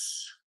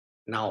statistics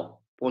now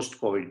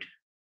post-COVID,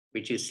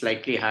 which is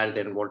slightly higher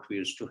than what we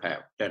used to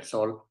have. That's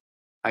all.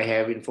 I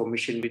have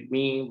information with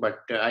me, but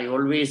I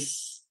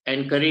always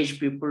encourage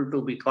people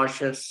to be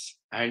cautious.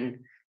 And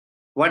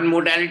one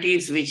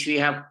modalities which we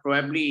have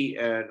probably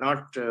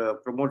not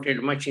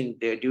promoted much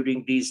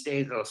during these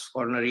days of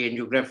coronary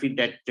angiography,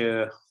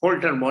 that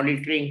Holter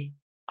monitoring.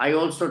 I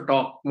also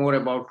talk more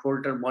about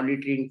Holter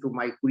monitoring to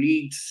my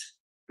colleagues,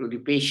 to the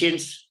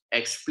patients,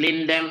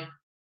 explain them,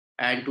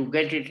 and to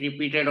get it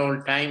repeated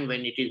all time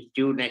when it is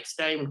due next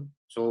time.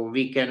 So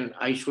we can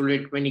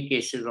isolate many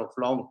cases of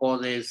long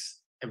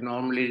pauses,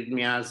 abnormal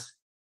arrhythmias,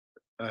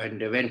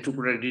 and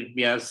ventricular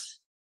arrhythmias.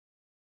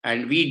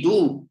 And we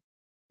do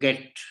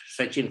get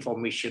such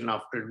information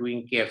after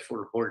doing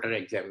careful Holter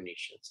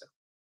examinations.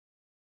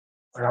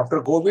 And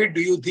after COVID,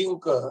 do you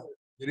think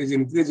there is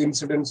increased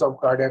incidence of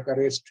cardiac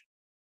arrest?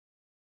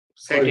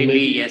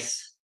 Certainly,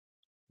 yes.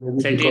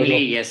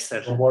 Certainly, yes,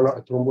 sir.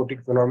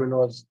 Thrombotic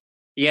phenomena.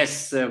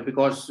 Yes,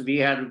 because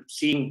we are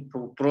seeing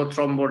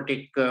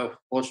prothrombotic,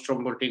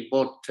 post-thrombotic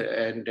both.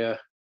 And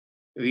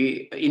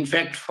we, in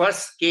fact,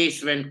 first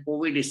case when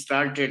COVID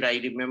started, I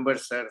remember,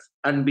 sir,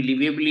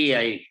 unbelievably,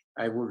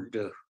 I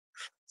would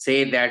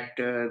say that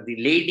the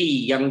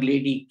young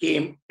lady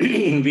came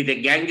with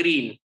a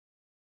gangrene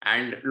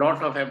and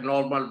lot of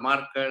abnormal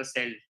markers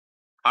and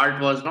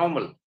heart was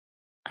normal.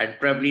 And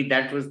probably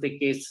that was the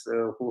case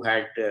who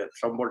had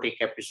thrombotic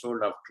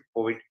episode after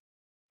COVID.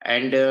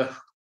 And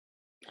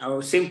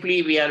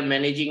simply we are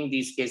managing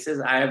these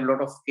cases. I have a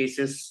lot of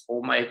cases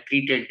whom I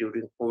treated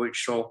during COVID,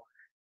 so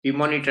we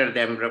monitor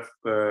them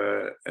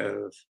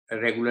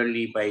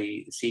regularly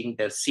by seeing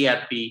the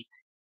CRP.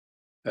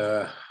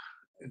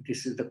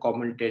 This is the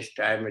common test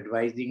I am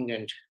advising,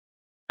 and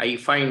I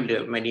find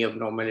many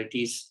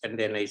abnormalities and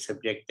then I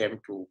subject them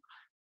to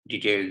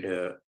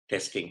detailed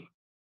testing.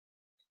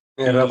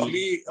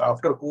 Roughly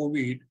after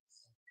COVID,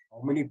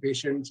 how many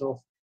patients of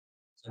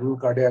sudden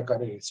cardiac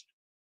arrest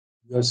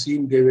you have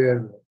seen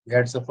they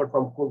had suffered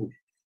from COVID?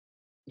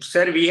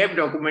 Sir, we have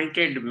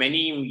documented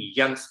many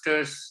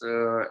youngsters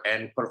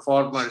and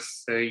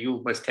performers.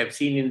 You must have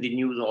seen in the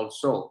news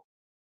also.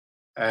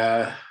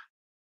 The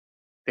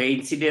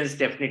incidence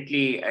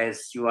definitely,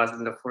 as you asked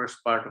in the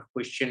first part of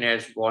question,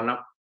 has gone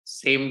up.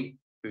 Same,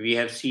 we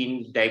have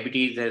seen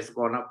diabetes has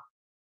gone up.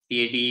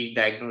 CAD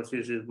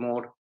diagnosis is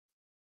more.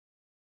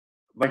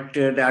 But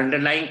the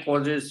underlying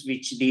causes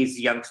which these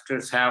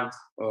youngsters have,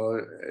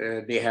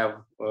 they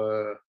have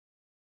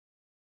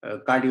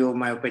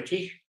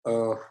cardiomyopathy,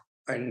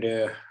 and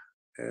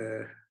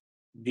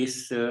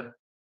this there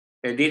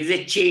is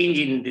a change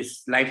in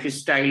this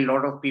lifestyle. A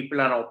lot of people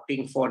are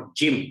opting for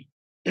gym.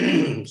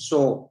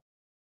 So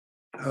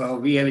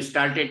we have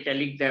started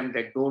telling them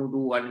that don't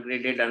do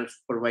ungraded,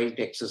 unsupervised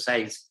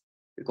exercise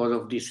because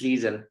of this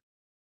reason.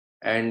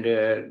 And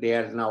they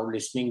are now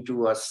listening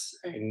to us,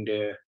 and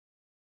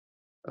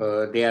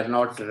they are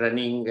not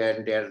running,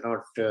 and they are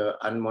not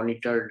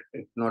unmonitored,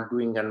 not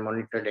doing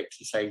unmonitored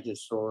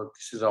exercises. So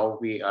this is how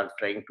we are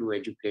trying to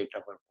educate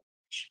our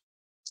population.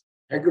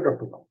 Thank you,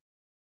 Dr. Wali.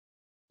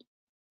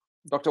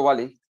 Dr.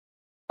 Wali,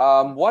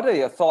 what are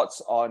your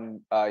thoughts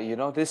on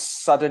this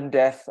sudden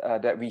death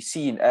that we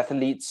see in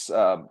athletes,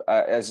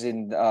 as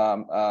in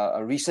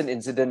a recent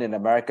incident in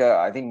America?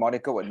 I think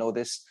Monica would know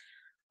this.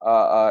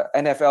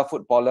 NFL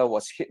footballer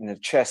was hit in the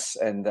chest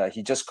and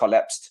he just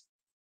collapsed.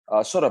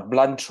 Sort of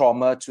blunt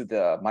trauma to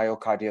the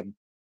myocardium.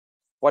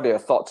 What are your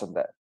thoughts on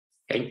that?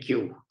 Thank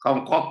you.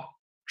 Cardiac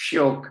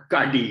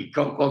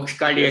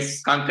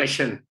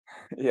concussion.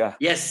 Yeah.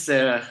 Yes,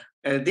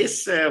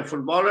 this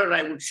footballer,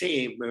 I would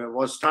say,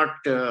 was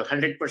not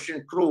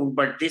 100% true,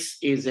 but this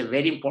is a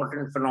very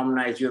important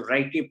phenomenon, as you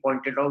rightly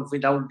pointed out.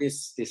 Without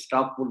this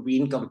talk would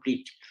be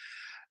incomplete.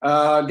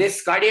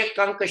 This cardiac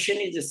concussion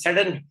is a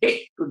sudden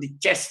hit to the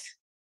chest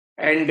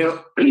and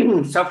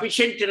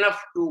sufficient enough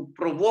to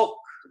provoke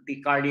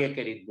the cardiac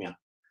arrhythmia.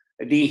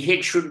 The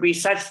hit should be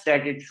such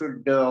that it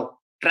should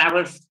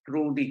traverse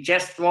through the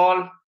chest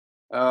wall,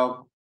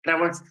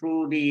 traverse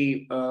through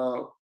the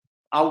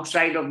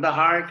outside of the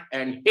heart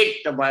and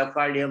hit the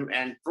myocardium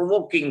and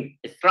provoking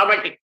a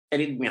traumatic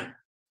arrhythmia.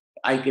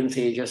 I can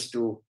say, just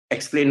to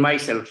explain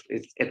myself,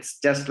 it's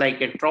just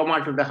like a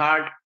trauma to the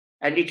heart.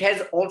 And it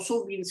has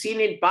also been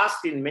seen in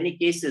past in many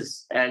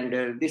cases.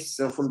 And this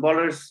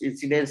footballer's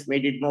incidents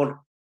made it more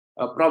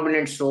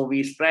prominent. So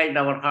we strained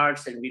our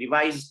hearts and we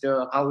revised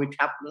how it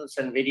happens,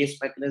 and various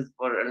mechanisms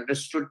were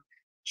understood.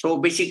 So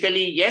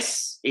basically,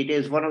 yes, it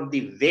is one of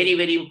the very,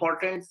 very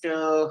important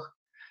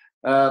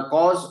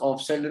cause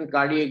of sudden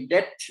cardiac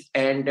death.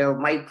 And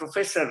my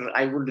professor,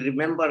 I would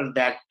remember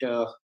that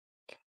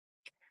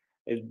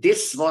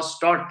this was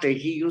taught.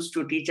 He used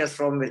to teach us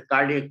from the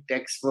cardiac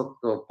textbook,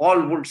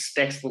 Paul Wood's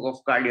textbook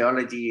of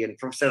cardiology. And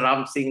Professor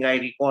Ram Singh, I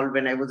recall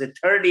when I was a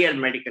third-year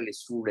medical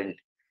student,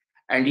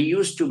 and he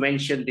used to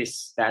mention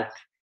this, that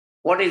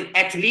what is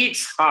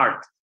athlete's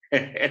heart?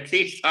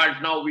 Athlete's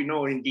heart, now we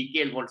know in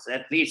detail what's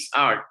athlete's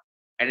heart.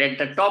 And at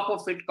the top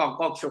of it,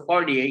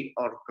 concoctiocardiae,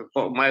 or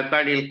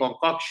myocardial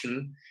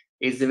concoction,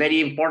 is a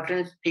very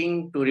important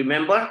thing to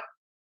remember,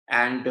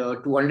 and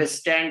to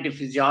understand the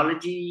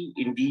physiology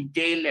in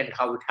detail and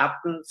how it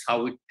happens,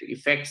 how it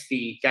affects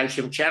the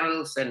calcium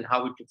channels, and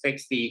how it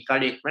affects the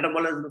cardiac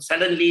metabolism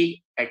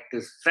suddenly at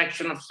this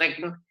fraction of a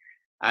second.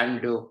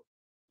 And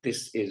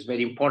this is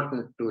very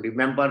important to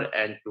remember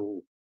and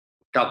to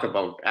talk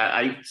about.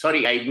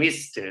 Sorry, I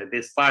missed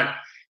this part,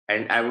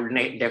 and I will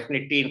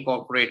definitely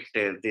incorporate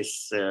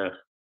this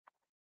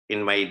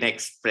in my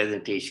next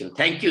presentation.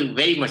 Thank you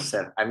very much,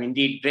 sir. I'm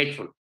indeed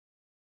grateful.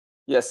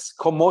 Yes,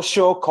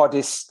 commotio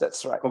cordis,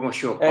 that's right.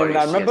 Commotio cordis, and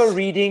I remember yes.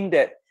 reading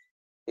that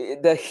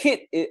the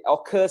hit, it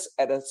occurs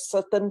at a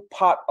certain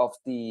part of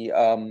the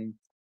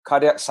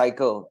cardiac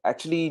cycle,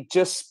 actually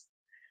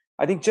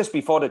I think just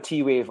before the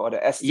T wave or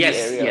the ST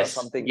area or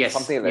something like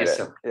that.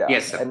 Sir. Yeah.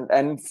 Yes, sir.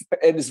 And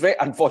it is very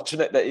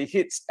unfortunate that it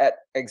hits at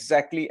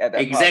exactly at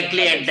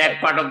that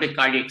part of the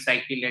cardiac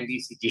cycle and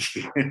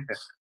ECG.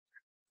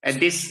 And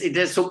this is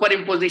a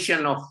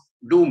superimposition of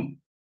doom.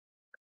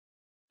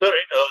 Sir,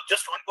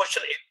 just one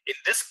question. In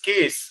this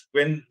case,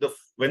 when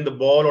the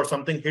ball or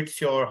something hits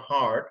your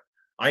heart,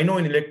 I know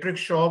in electric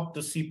shock,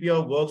 the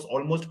CPR works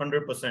almost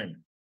 100%.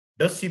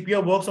 Does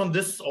CPR works on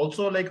this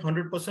also like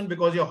 100%,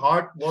 because your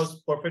heart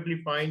was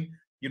perfectly fine?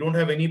 You don't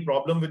have any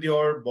problem with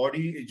your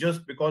body. It's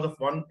just because of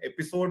one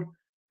episode,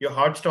 your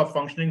heart stopped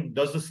functioning.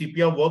 Does the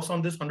CPR works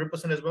on this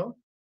 100% as well?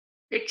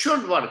 It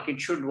should work.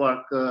 It should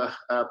work,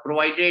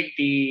 provided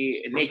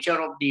the nature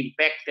of the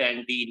impact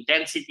and the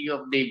intensity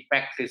of the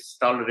impact is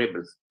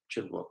tolerable. It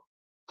should work.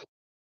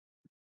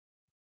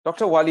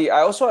 Dr. Wali,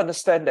 I also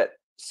understand that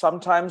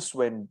sometimes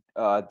when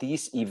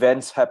these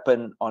events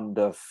happen on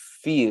the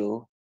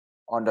field,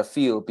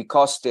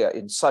 because they are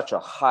in such a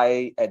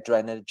high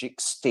adrenergic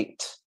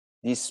state,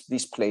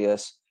 these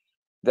players,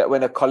 that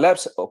when a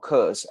collapse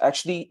occurs,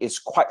 actually it's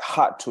quite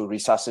hard to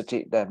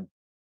resuscitate them.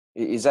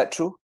 Is that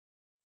true?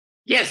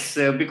 Yes,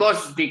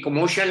 because the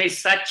commotion is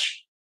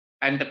such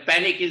and the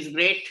panic is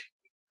great.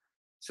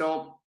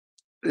 So,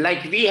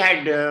 like we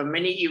had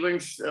many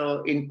events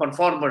in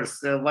performers.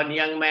 One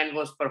young man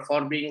was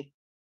performing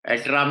at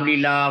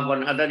Ramlila,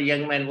 one other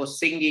young man was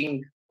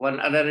singing, one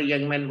other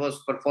young man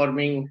was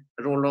performing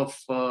the role of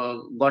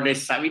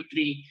goddess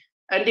Savitri,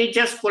 and they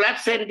just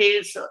collapsed. And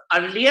this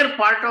earlier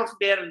part of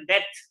their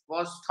death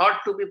was thought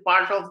to be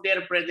part of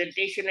their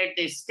presentation at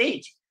the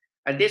stage.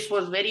 And this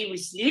was very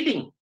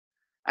misleading.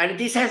 And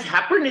this has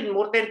happened in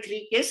more than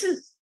 3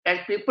 cases. And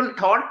people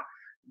thought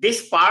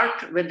this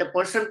part, when the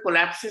person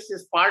collapses,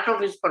 is part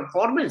of his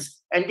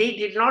performance. And they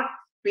did not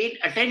pay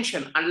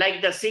attention.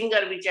 Unlike the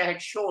singer which I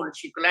had shown,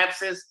 she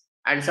collapses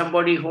and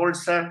somebody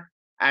holds her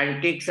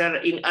and takes her.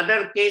 In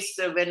other case,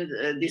 when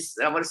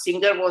our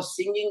singer was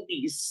singing,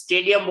 the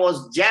stadium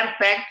was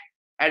jam-packed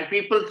and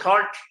people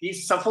thought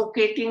he's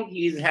suffocating,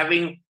 he's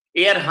having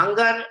air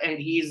hunger and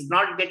he is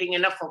not getting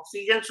enough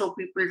oxygen. So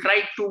people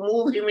tried to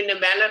move him in a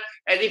manner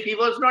as if he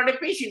was not a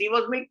patient, he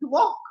was made to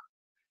walk.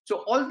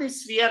 So all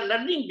this we are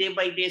learning day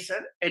by day,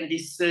 sir. And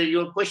this,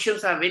 your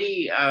questions are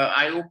very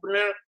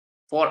eye-opener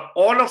for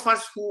all of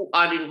us who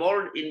are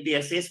involved in the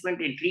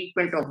assessment and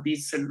treatment of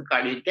these sudden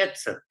cardiac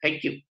deaths, sir.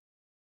 Thank you.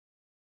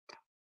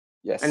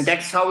 Yes. And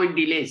that's how it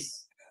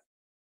delays.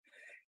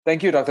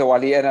 Thank you, Dr.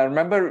 Wali. And I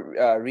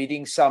remember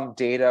reading some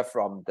data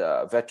from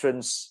the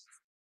Veterans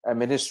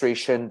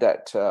Administration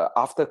that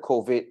after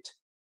COVID,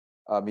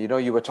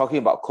 you were talking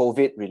about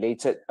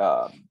COVID-related,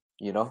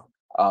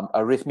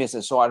 arrhythmias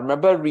and so on. I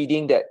remember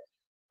reading that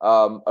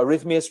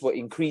arrhythmias were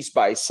increased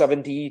by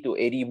 70 to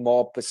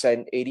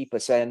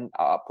 80%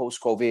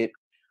 post-COVID.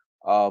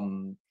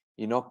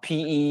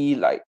 PE,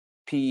 like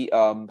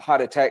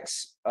heart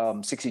attacks,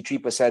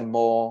 63%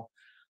 more.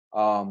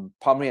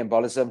 Pulmonary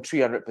embolism,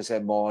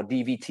 300% more.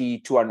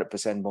 DVT,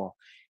 200% more.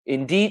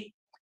 Indeed,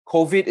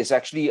 COVID is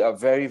actually a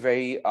very,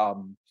 very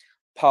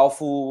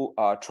powerful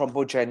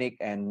thrombogenic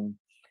and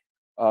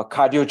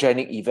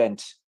cardiogenic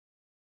event.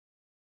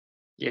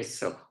 Yes,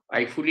 sir.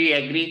 I fully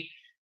agree,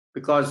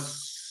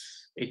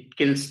 because it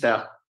kills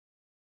the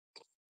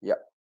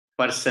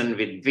person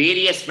with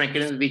various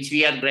mechanisms which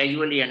we are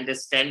gradually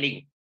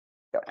understanding.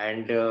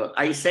 And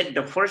I said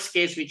the first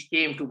case which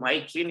came to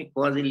my clinic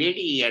was a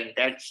lady, and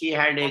that she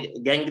had a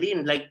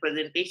gangrene-like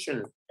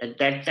presentation. At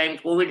that time,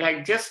 COVID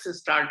had just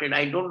started.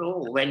 I don't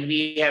know when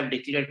we have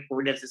declared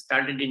COVID has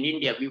started in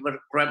India. We were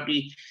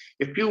probably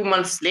a few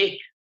months late.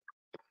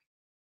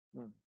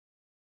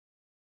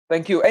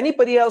 Thank you.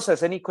 Anybody else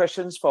has any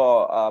questions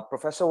for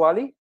Professor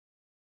Wali?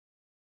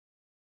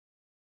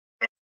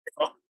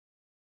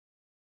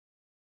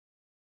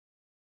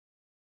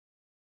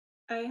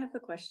 I have a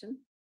question.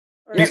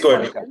 Please go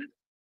ahead.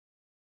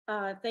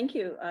 Thank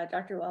you,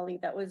 Dr. Wali.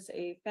 That was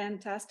a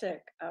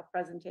fantastic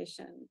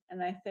presentation.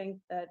 And I think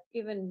that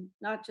even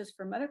not just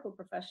for medical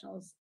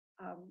professionals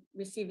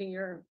receiving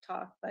your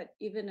talk, but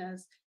even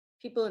as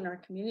people in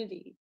our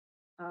community,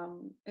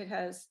 it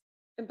has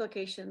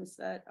implications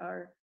that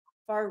are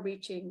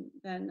far-reaching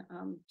than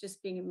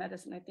just being in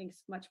medicine. I think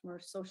it's much more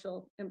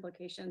social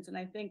implications. And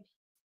I think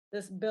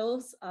this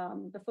Bills,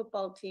 the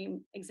football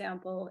team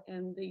example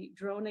and the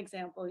drone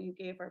example you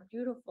gave are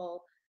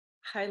beautiful,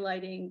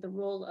 highlighting the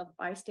role of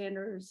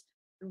bystanders,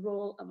 the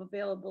role of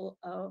available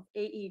of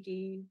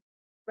AED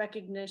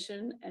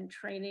recognition and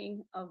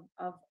training of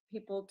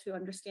people to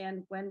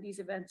understand when these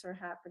events are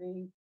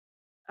happening.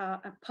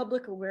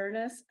 Public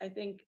awareness, I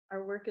think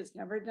our work is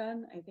never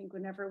done. I think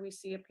whenever we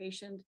see a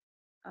patient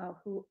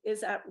who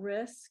is at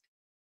risk,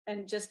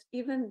 and just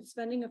even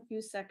spending a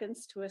few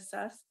seconds to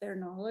assess their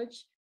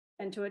knowledge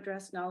and to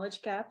address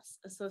knowledge gaps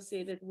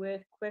associated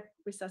with quick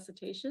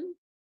resuscitation,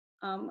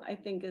 I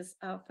think is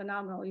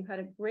phenomenal. You had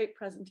a great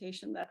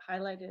presentation that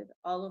highlighted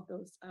all of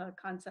those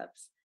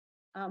concepts.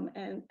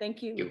 And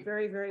thank you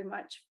very, very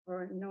much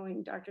for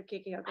knowing Dr.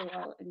 K.K.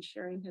 Agarwal and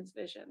sharing his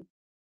vision.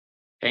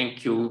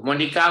 Thank you.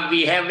 Monica,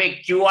 we have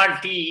a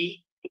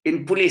QRT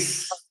in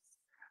police.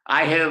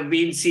 I have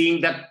been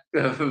seeing the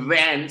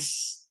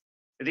vans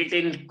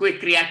written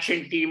quick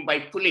reaction team by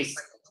police.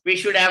 We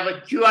should have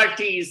a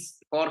QRTs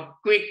for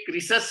quick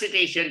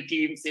resuscitation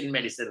teams in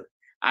medicine.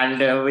 And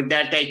with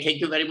that, I thank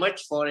you very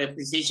much for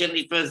appreciation.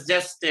 It was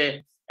just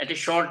at a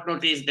short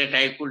notice that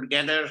I could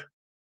gather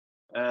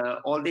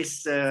all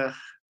this.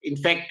 In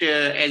fact,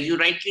 as you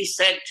rightly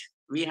said,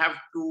 we have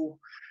to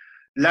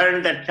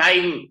learn the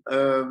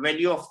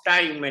value of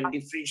time and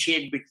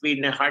differentiate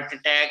between a heart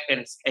attack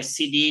and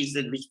SCDs,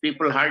 in which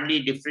people hardly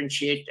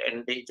differentiate,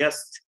 and they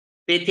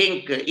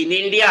think in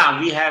India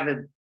we have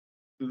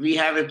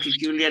a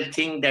peculiar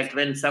thing that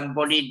when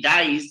somebody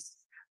dies,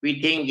 we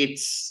think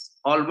it's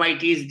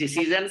Almighty's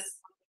decision,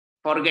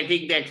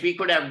 forgetting that we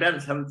could have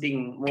done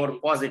something more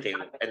positive.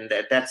 And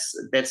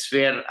that's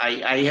where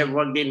I have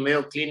worked in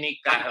Mayo Clinic,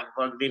 I have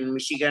worked in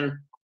Michigan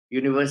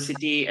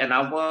University and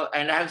I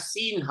have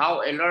seen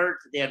how alert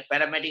their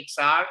paramedics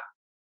are.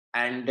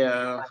 And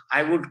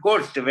I would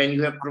quote, when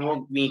you have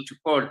provoked me to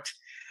quote,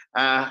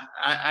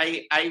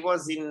 I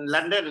was in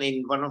London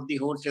in one of the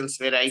hotels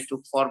where I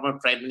took former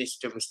Prime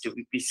Minister Mr.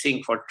 V.P.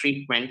 Singh for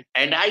treatment,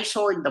 and I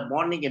saw in the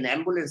morning an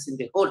ambulance in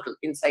the hotel.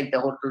 Inside the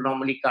hotel,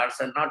 normally cars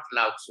are not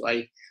allowed. So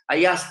I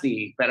asked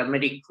the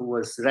paramedic who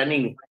was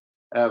running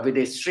with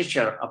a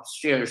stretcher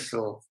upstairs,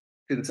 so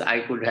since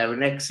I could have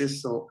an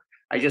access, so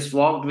I just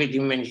walked with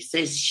him, and he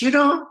says,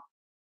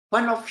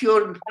 one of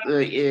your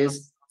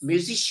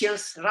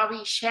musicians,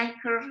 Ravi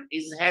Shankar,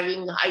 is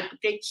having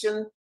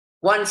hypertension,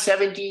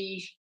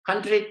 170,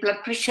 100 blood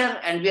pressure,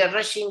 and we are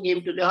rushing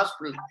him to the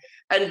hospital.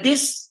 And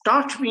this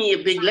taught me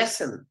a big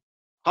lesson.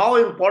 How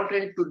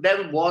important to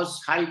them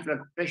was high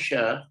blood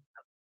pressure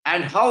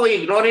and how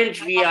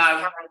ignorant we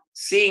are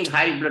seeing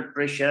high blood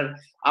pressure.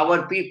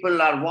 Our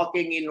people are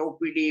walking in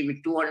OPD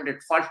with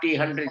 240,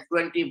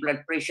 120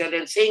 blood pressure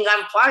and saying,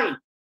 I'm fine.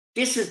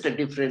 This is the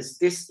difference.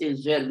 This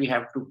is where we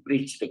have to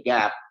bridge the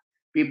gap.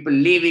 People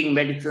leaving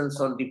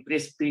medicines on the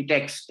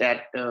pretext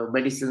that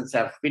medicines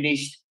are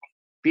finished.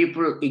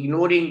 People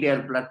ignoring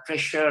their blood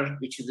pressure,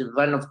 which is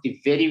one of the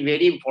very,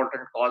 very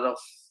important cause of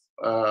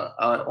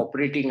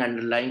operating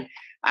underlying.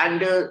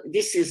 And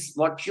this is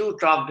what you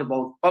talked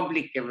about.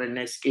 Public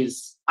awareness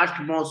is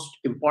utmost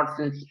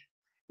important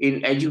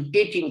in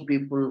educating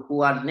people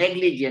who are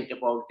negligent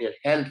about their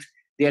health.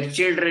 Their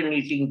children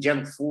eating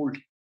junk food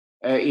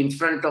in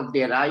front of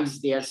their eyes.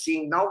 They are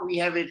seeing, now we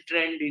have a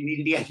trend in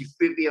India, you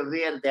may be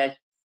aware that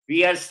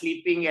we are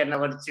sleeping and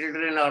our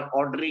children are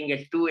ordering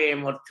at 2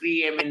 a.m. or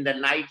 3 a.m. in the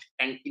night,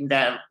 and in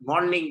the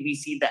morning we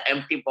see the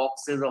empty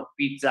boxes of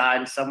pizza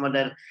and some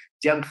other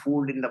junk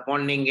food in the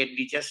morning, and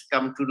we just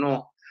come to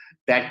know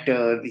that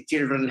the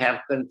children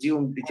have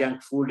consumed the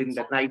junk food in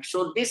the night.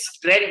 So this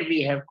trend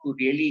we have to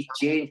really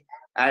change,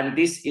 and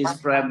this is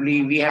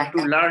probably, we have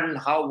to learn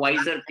how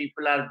wiser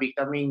people are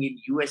becoming in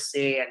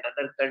USA and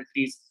other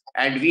countries,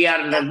 and we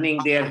are learning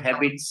their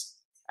habits,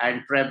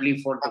 and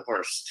probably for the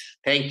worst.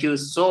 Thank you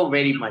so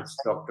very much,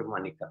 Dr.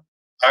 Monica.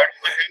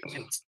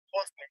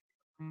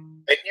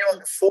 Many of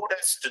the food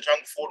is the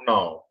junk food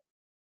now.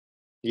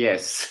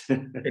 Yes.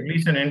 At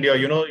least in India,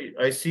 you know,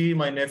 I see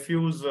my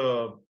nephew's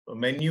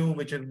menu,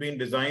 which has been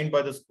designed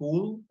by the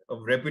school, a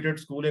reputed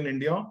school in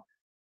India.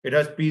 It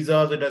has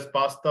pizzas, it has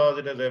pastas,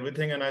 it has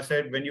everything. And I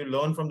said, when you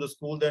learn from the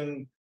school,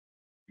 then,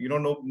 you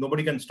know,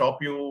 nobody can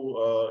stop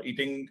you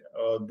eating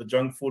the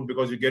junk food,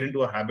 because you get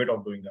into a habit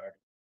of doing that.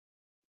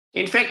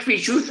 In fact, we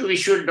should,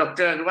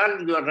 Dr.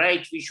 Agrawal, you are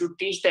right. We should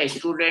teach the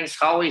students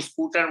how a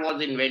scooter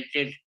was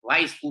invented,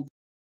 why scooter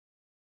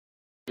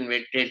was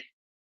invented.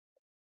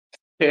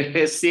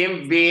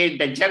 Same way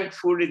the junk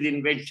food is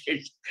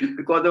invented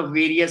because of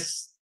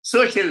various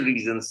social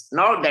reasons.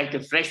 Now that the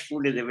fresh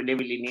food is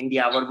available in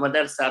India, our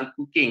mothers are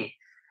cooking,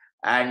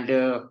 and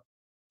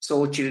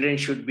so children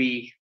should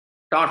be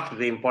taught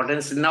the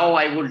importance. Now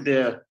I would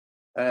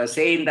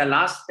say in the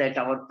last that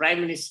our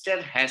Prime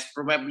Minister has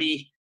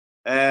probably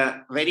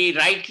very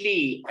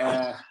rightly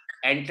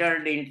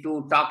entered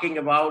into talking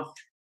about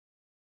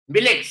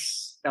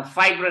millets, the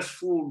fibrous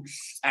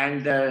foods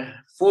and the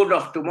food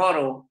of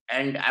tomorrow.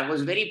 And I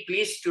was very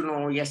pleased to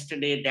know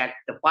yesterday that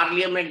the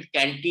Parliament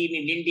canteen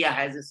in India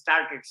has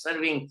started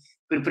serving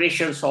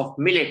preparations of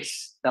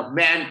millets, the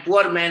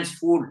poor man's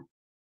food.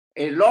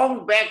 A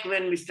long back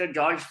when Mr.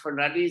 George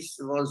Fernandes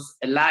was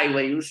alive,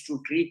 I used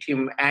to treat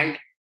him, and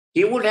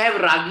he would have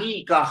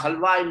ragi ka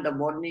halwa in the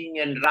morning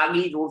and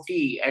ragi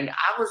roti. And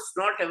I was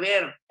not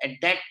aware at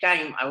that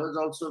time. I was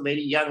also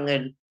very young,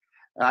 and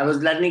I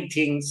was learning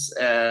things,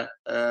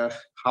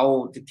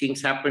 how the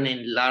things happen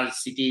in large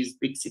cities,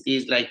 big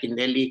cities like in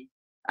Delhi.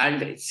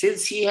 And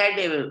since he had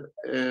a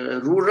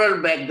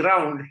rural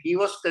background, he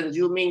was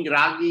consuming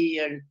ragi.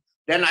 And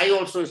then I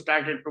also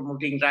started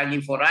promoting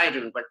ragi for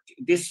iron. But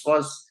this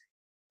was,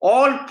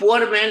 all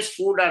poor man's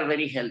food are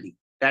very healthy.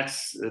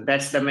 That's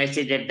the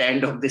message at the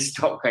end of this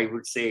talk, I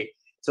would say.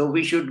 So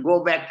we should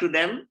go back to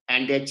them,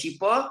 and they're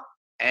cheaper,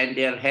 and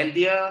they're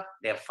healthier,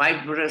 they're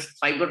fiber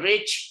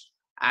rich,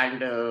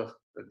 and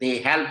they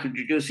help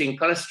reducing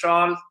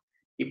cholesterol,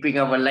 keeping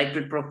our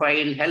lipid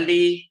profile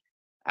healthy,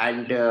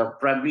 and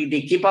probably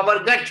they keep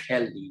our gut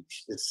healthy.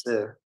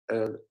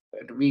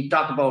 We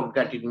talk about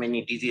gut in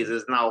many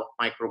diseases now,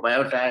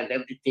 microbiota and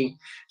everything.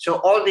 So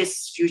all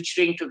this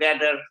futuring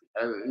together,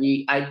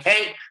 I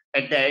thank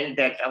at the end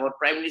that our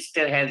Prime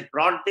Minister has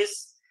brought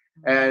this.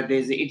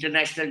 There's the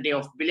International Day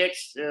of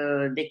Millets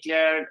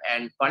declared,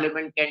 and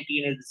Parliament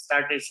canteen has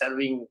started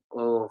serving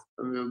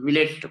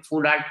millet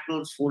food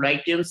articles, food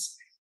items,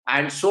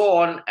 and so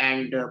on.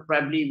 And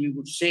probably we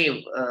would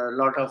save a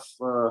lot of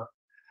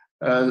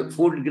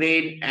food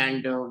grain,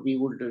 and we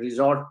would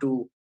resort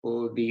to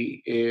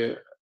the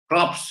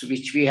crops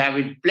which we have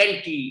in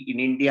plenty in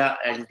India,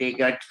 and they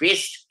get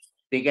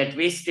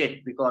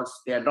wasted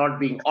because they are not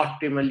being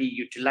optimally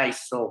utilized.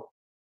 So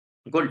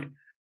good.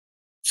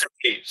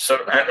 Okay, sir,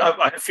 and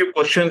I have a few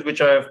questions which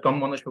I have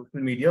come on the social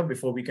media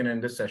before we can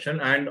end this session.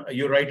 And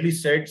you rightly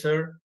said,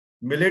 sir,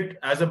 millet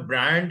as a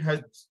brand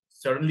has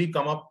certainly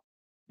come up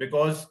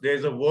because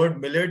there's a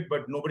word millet,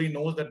 but nobody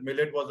knows that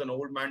millet was an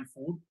old man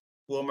food,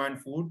 poor man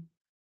food.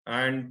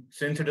 And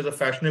since it is a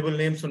fashionable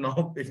name, so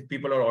now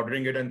people are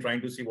ordering it and trying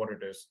to see what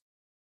it is.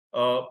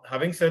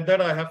 Having said that,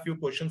 I have a few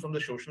questions from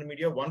the social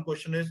media. One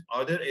question is,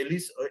 are there at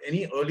least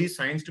any early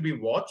signs to be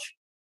watched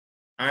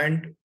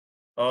and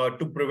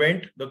to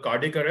prevent the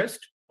cardiac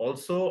arrest?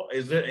 Also,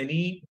 is there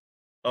any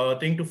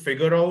thing to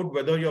figure out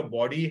whether your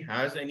body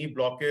has any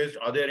blockage?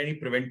 Are there any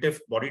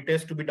preventive body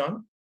tests to be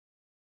done?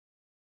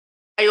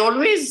 I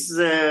always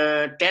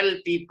tell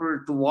people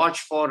to watch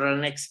for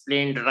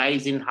unexplained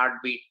rise in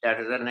heartbeat, that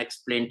is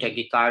unexplained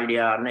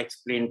tachycardia,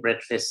 unexplained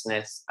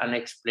breathlessness,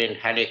 unexplained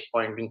headache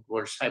pointing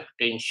towards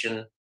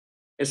hypertension.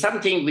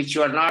 something which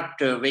you are not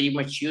very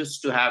much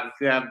used to have. If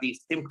you have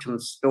these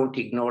symptoms, don't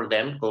ignore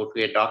them. Go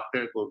to a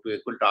doctor, go to a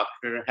good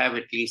doctor, have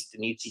at least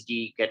an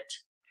ECG, get,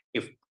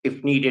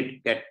 if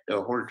needed, get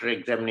a Holter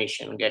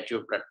examination, get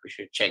your blood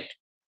pressure checked.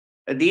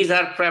 These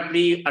are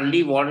probably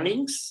early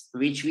warnings,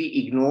 which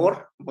we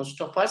ignore,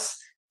 most of us.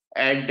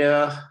 And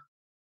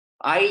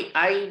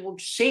I would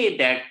say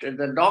that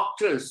the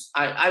doctors,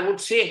 I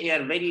would say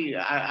here,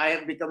 I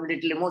have become a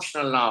little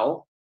emotional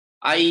now.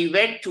 I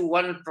went to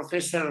one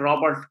Professor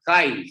Robert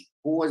Kyle,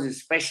 who was a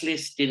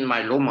specialist in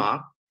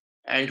myeloma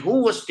and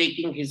who was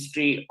taking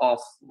history of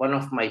one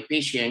of my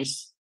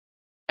patients.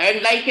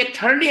 And like a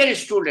third-year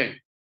student,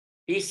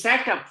 he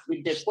sat up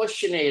with the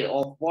questionnaire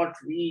of what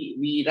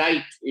we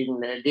write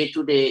in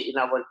day-to-day in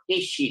our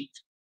case sheet.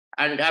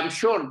 And I'm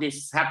sure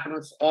this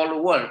happens all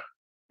over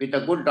with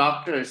the good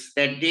doctors,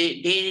 that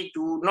they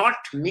do not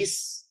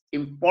miss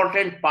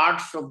important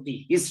parts of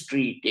the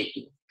history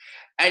taking.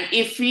 And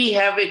if we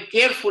have a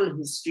careful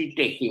history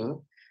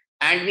taking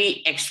and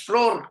we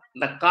explore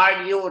the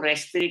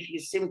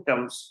cardiorespiratory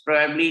symptoms,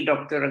 probably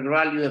Dr.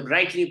 Agarwal, you have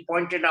rightly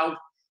pointed out,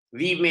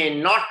 we may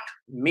not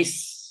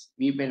miss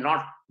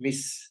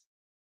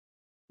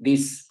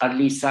these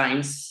early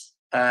signs,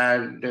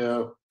 and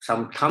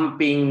some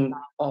thumping,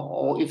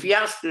 or if you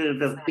ask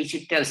the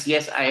patient tells,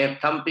 yes, I have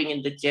thumping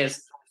in the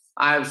chest,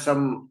 I have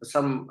some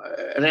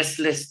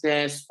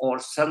restlessness, or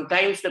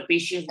sometimes the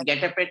patients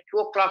get up at 2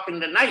 o'clock in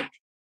the night.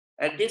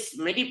 And this,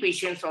 many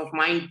patients of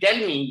mine tell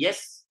me,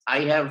 yes, I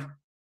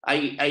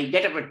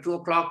get up at 2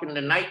 o'clock in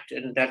the night,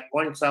 and that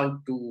points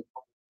out to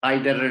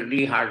either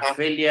early heart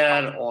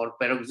failure or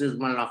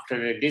paroxysmal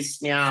nocturnal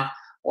dyspnea,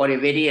 or a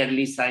very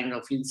early sign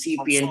of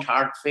incipient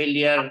heart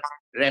failure,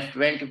 left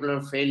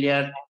ventricular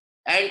failure,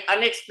 and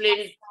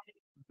unexplained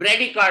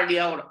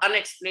bradycardia or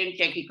unexplained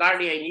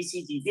tachycardia in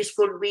ECG. This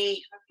could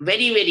be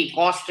very, very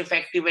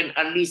cost-effective and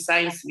early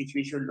signs which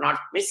we should not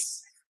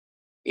miss.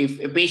 If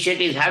a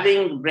patient is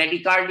having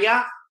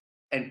bradycardia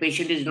and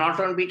patient is not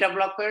on beta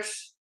blockers,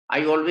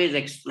 I always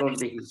explore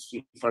the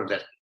history further.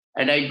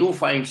 And I do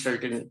find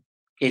certain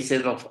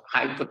cases of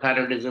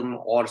hypothyroidism,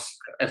 or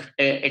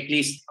at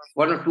least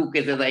 1 or 2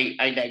 cases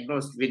I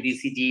diagnosed with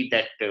ECG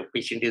that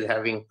patient is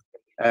having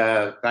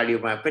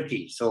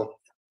cardiomyopathy. So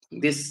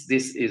this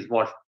is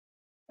what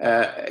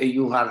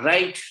you are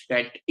right,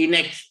 that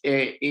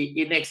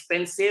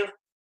inexpensive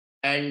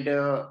and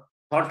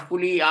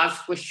thoughtfully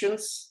asked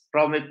questions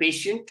from a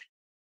patient,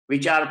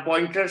 which are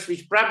pointers,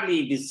 which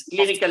probably this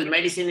clinical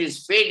medicine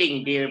is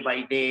fading day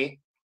by day,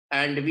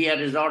 and we are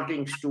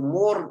resorting to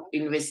more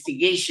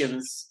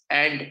investigations,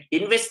 and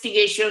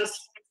investigations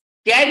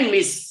can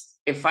miss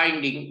a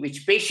finding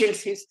which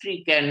patient's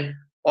history can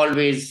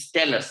always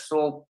tell us.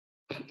 So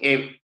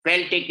a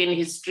well-taken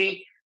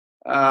history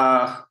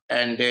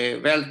and a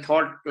well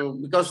thought,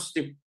 because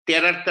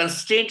there are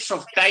constraints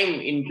of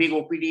time in big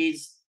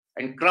OPDs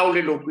and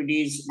crowded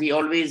OPDs, we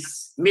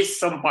always miss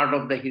some part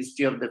of the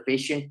history of the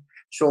patient.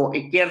 So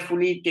a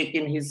carefully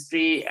taken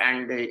history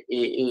and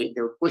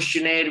the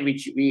questionnaire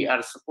which we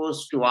are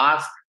supposed to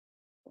ask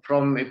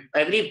from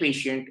every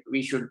patient,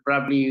 we should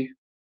probably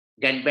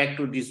get back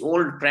to this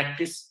old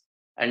practice.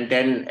 And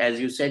then, as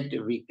you said,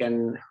 we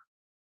can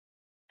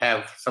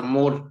have some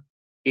more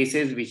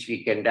cases which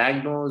we can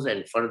diagnose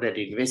and further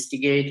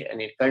investigate.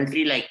 And in a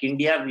country like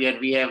India, where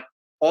we have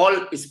all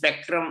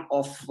spectrum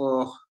of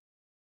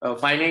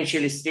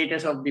financial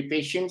status of the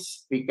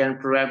patients, we can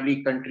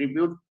probably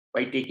contribute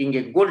by taking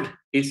a good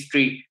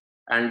history,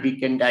 and we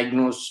can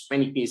diagnose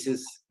many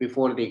cases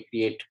before they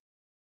create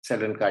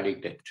sudden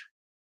cardiac death.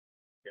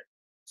 Yeah.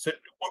 So 2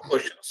 more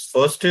questions.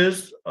 First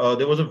is,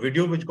 there was a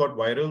video which got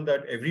viral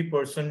that every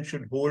person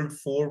should hold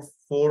four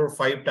or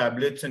five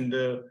tablets in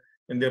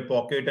their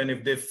pocket, and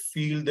if they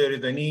feel there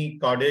is any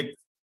cardiac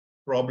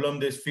problem,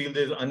 they feel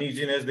there's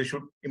uneasiness, they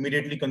should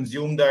immediately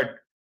consume that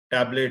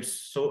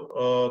tablets.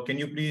 So can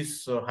you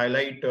please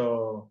highlight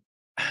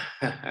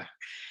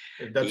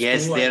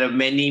Yes, true? there are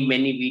many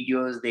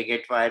videos, they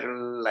get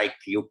viral, like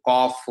you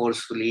cough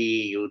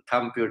forcefully, you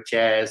thump your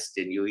chest,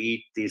 and you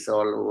eat this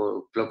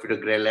all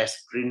clopidogrel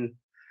aspirin.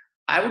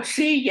 I would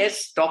say,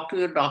 yes, talk to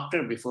your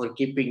doctor before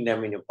keeping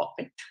them in your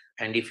pocket.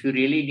 And if you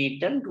really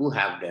need them, do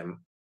have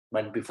them.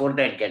 But before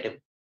that, get a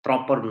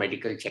proper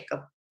medical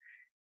checkup.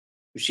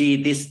 You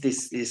see,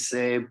 this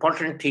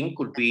important thing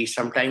could be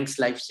sometimes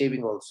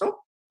life-saving also,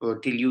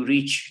 till you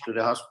reach to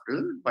the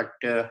hospital. But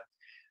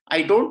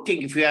I don't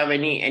think if you have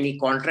any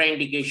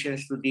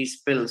contraindications to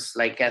these pills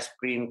like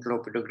aspirin,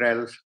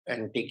 clopidogrel,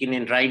 and taken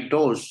in right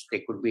dose, they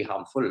could be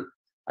harmful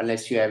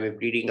unless you have a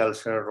bleeding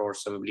ulcer or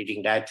some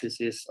bleeding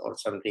diathesis or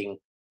something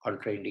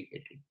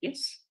contraindicated.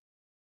 Yes.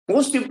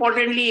 Most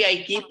importantly,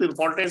 I keep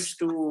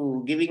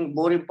giving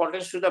more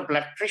importance to the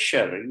blood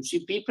pressure. You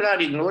see, people are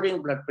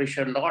ignoring blood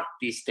pressure a lot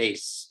these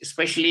days,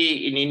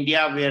 especially in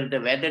India where the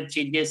weather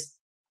changes.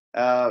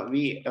 By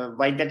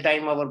the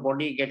time our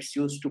body gets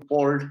used to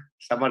cold,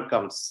 summer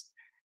comes.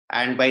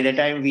 And by the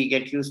time we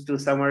get used to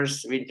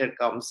summers, winter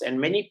comes. And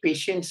many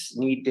patients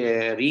need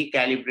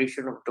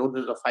recalibration of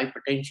doses of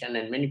hypertension,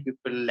 and many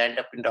people end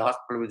up in the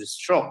hospital with a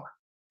stroke.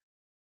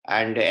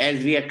 And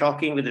as we are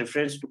talking with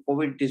reference to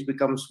COVID, this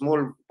becomes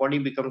more, body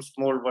becomes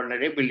more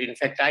vulnerable. In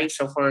fact, I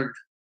suffered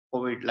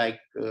COVID like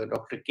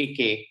Dr.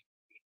 KK,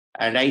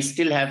 and I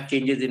still have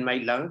changes in my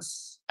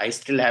lungs. I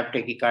still have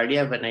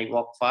tachycardia when I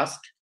walk fast.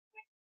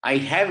 I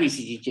have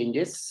ECG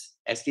changes,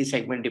 ST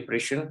segment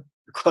depression,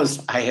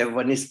 because I have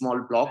one small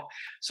block.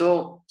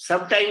 So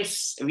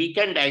sometimes we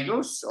can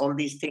diagnose all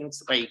these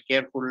things by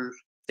careful,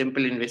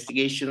 simple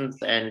investigations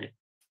and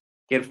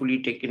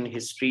carefully taken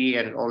history,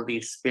 and all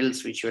these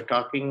pills which you're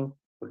talking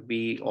would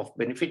be of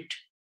benefit.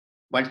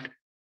 But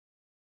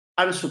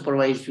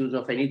unsupervised use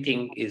of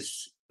anything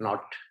is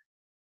not,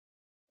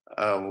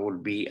 I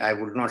would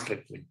not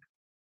recommend.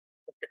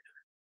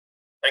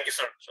 Thank you,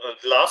 sir. So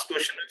the last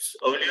question is,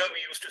 earlier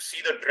we used to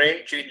see the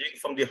trend changing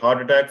from the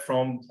heart attack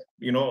from,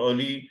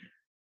 early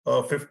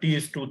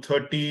 50s to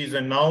 30s.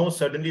 And now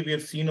suddenly we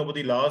have seen over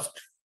the last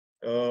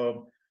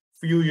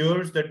few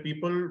years that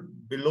people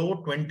below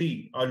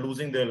 20 are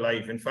losing their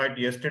life. In fact,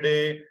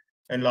 yesterday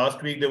and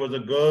last week, there was a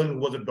girl who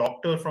was a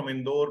doctor from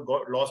Indore,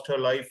 lost her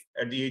life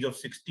at the age of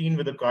 16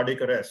 with a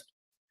cardiac arrest.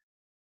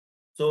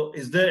 So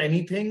is there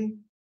anything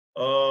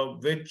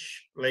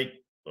which, like,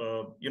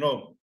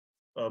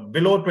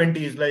 below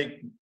 20 is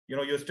like,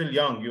 you're still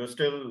young, you're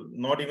still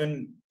not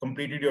even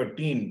completed your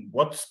teen.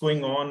 What's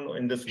going on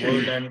in this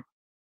world, and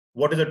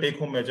what is the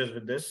take-home message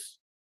with this?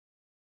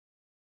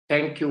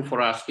 Thank you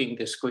for asking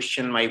this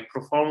question. My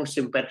profound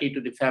sympathy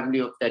to the family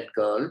of that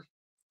girl.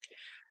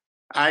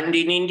 And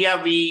in India,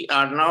 we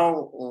are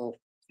now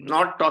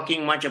not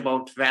talking much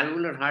about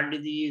valvular heart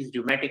disease,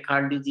 rheumatic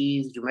heart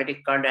disease,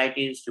 rheumatic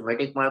carditis,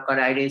 rheumatic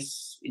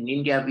myocarditis. In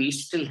India, we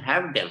still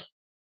have them.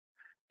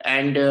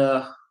 And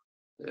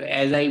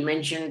as I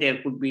mentioned,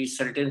 there could be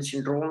certain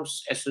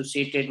syndromes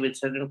associated with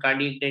certain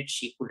cardiac death.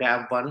 She could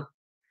have one,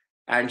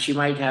 and she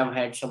might have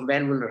had some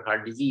valvular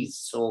heart disease.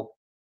 So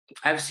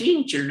I've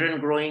seen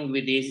children growing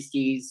with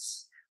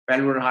ACTs,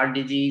 valvular heart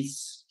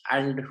disease,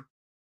 and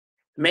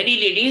many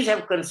ladies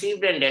have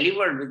conceived and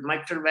delivered with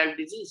mitral valve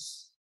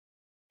disease.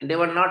 And they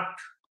were not,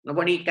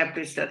 nobody kept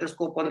a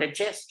stethoscope on their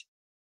chest.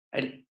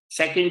 And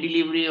second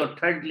delivery or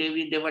third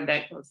delivery, they were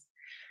diagnosed.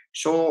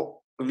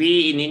 So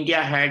we in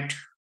India had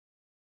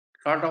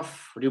a lot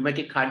of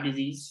rheumatic heart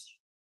disease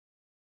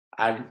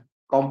and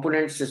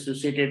components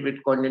associated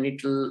with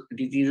congenital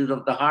diseases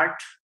of the heart,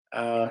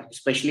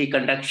 especially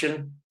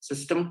conduction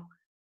system.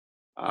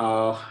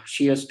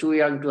 She is too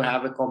young to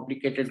have a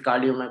complicated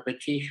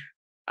cardiomyopathy.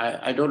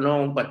 I don't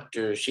know, but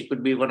she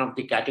could be one of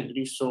the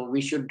categories. So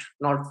we should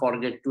not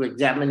forget to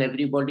examine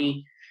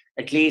everybody,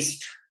 at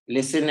least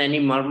listen any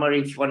murmur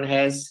if one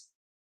has,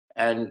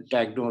 and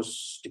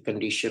diagnose the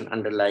condition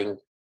underlying.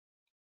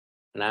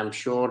 And I'm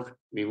sure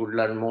we would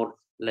learn more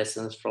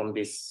lessons from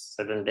this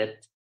sudden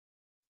death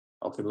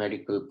of a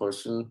medical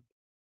person.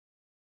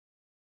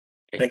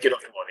 Thank you,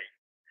 Dr. Wali.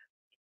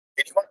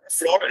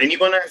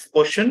 Anyone has a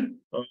question?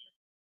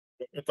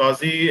 Dr.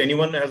 Qazi,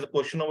 anyone has a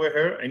question over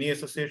here? Any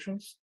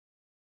associations?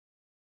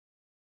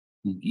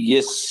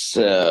 Yes,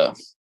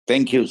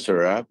 thank you,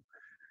 Saurabh.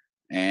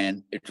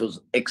 And it was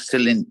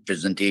excellent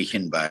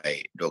presentation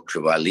by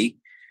Dr. Wali.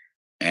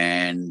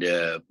 And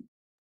there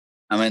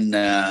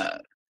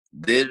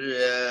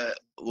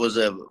was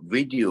a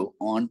video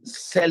on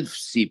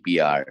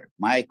self-CPR.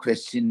 My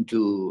question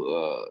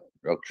to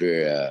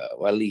Dr.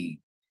 Wali,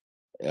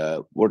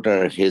 what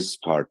are his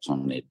thoughts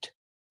on it?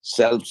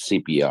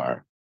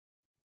 Self-CPR.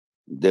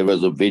 There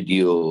was a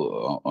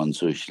video on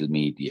social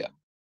media.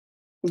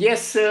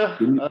 Yes,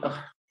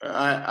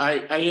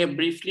 I have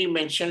briefly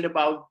mentioned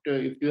about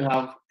if you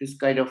have this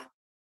kind of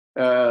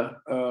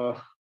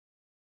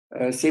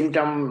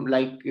symptom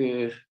like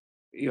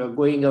you're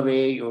going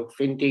away, you're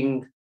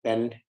fainting,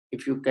 then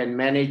if you can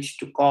manage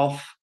to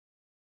cough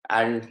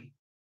and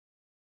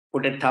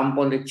put a thumb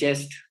on the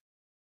chest,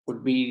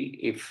 would be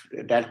if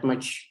that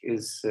much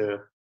is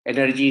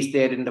energy is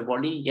there in the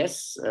body,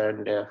 yes.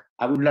 And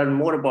I would learn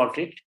more about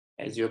it,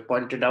 as you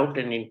pointed out,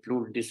 and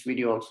include this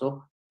video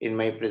also in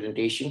my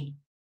presentation.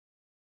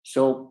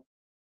 So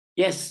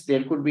yes,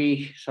 there could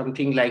be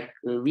something like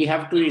we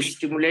have to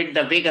stimulate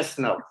the vagus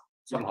nerve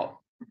somehow.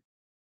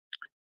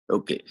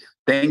 Okay,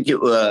 thank you,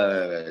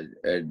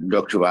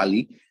 Dr.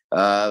 Wali.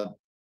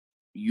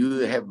 You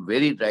have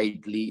very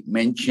rightly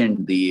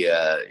mentioned the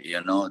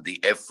the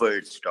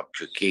efforts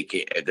Dr.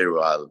 K.K.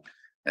 Agarwal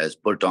has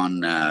put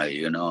on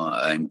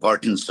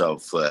importance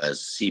of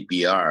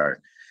CPR.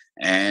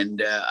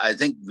 And I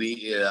think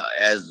we,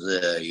 as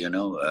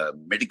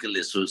medical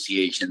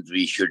associations,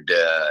 we should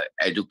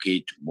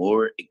educate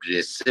more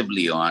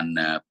aggressively on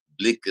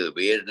public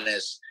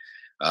awareness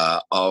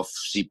of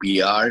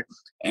CPR.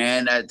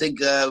 And I think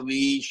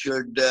we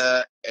should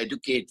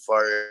educate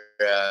for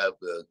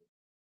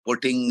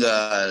putting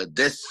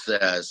this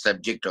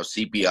subject of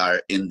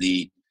CPR in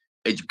the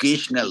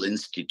educational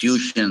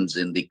institutions,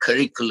 in the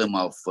curriculum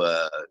of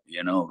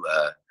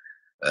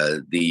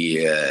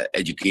the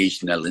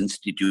educational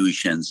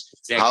institutions,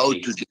 exactly. How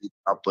to do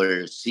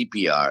proper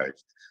CPR.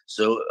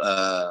 So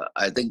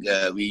I think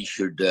we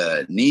should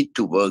need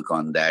to work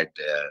on that.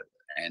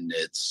 And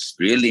it's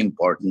really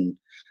important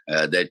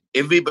that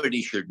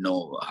everybody should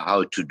know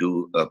how to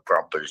do a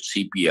proper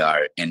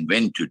CPR and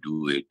when to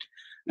do it.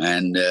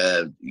 And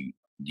the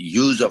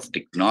use of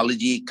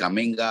technology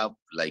coming up,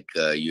 like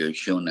you have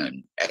shown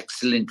an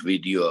excellent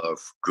video of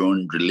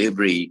drone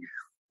delivery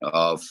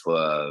of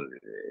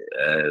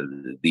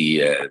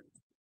the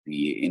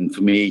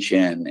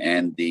information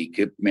and the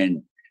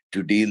equipment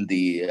to deal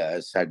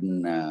the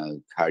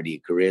sudden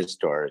cardiac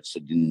arrest or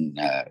sudden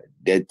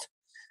death.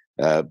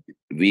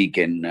 We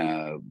can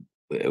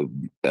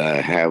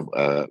have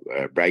a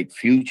bright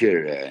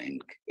future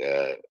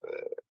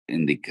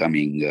in the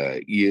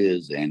coming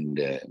years and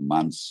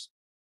months.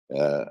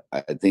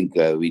 I think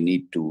we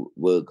need to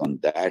work on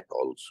that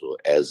also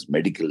as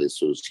medical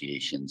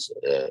associations,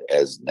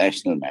 as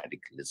national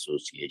medical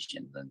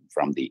associations, and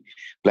from the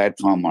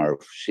platform of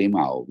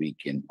CMAAO, we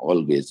can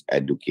always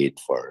advocate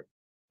for,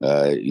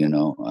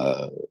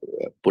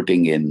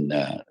 putting in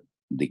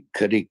the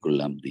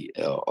curriculum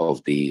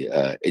of the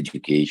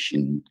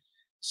education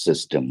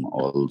system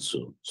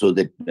also, so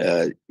that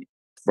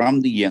from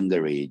the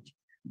younger age,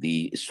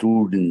 the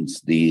students,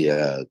 the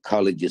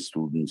college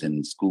students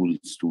and school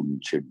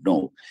students should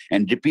know.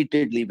 And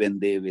repeatedly, when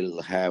they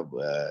will have,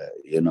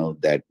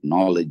 that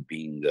knowledge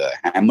being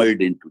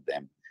hammered into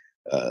them,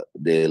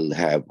 they'll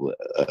have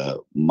a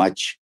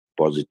much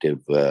positive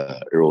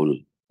role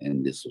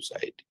in this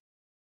society.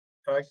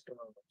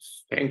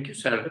 Thank you,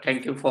 sir.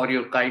 Thank you for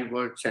your kind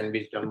words and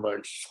wisdom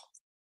words.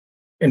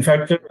 In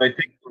fact, sir, I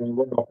think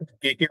what Dr.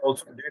 KK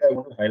also did, I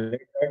want to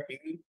highlight that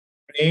he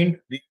trained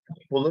the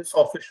police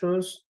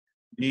officers,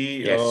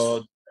 the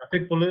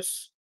traffic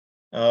police,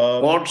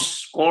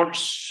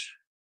 courts.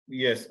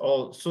 Yes,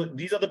 all. So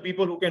these are the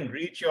people who can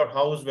reach your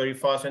house very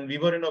fast. And we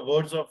were in a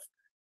words of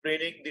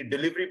training the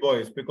delivery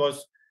boys,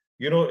 because,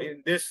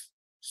 in this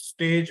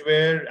stage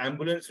where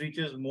ambulance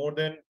reaches more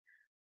than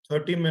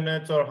 30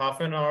 minutes or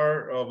half an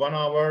hour, 1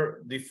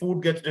 hour, the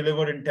food gets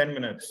delivered in 10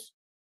 minutes.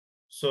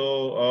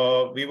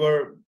 So we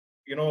were,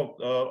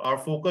 our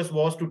focus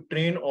was to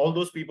train all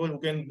those people who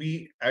can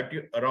be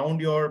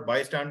around your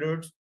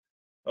bystanders,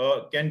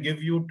 can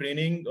give you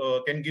training,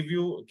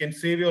 can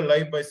save your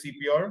life by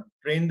CPR,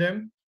 train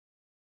them.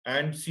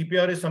 And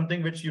CPR is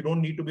something which you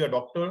don't need to be a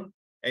doctor.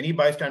 Any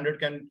bystander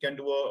can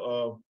do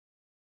a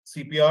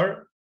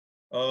CPR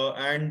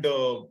and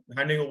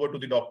handing over to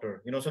the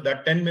doctor. So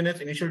that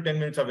initial 10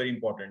 minutes are very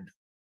important.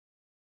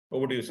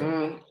 Over to you,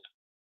 sir.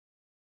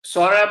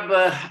 Saurabh,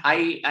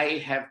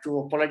 I have to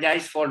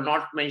apologize for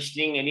not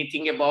mentioning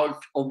anything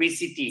about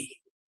obesity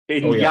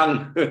in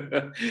young.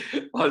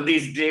 All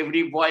these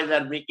delivery boys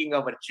are making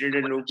our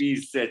children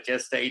obese.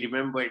 Just I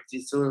remember it.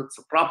 So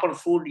proper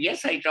food.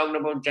 Yes, I talked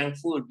about junk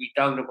food. We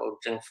talked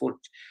about junk food.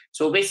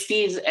 So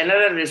obesity is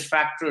another risk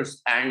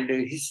factors, and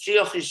history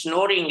of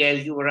snoring,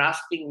 as you were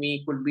asking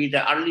me, could be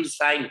the early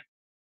sign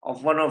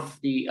of one of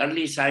the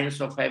early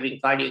signs of having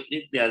cardiac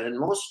arrhythmias. And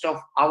most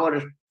of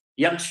our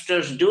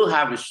youngsters do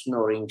have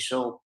snoring.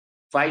 So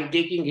while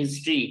taking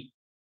history,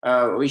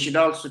 we should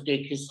also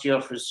take history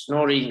of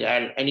snoring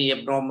and any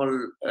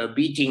abnormal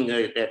beating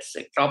that's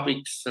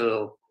ectopic.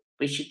 So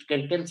patient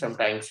can tell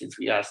sometimes if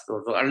we ask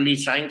those. So early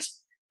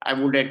signs, I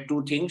would add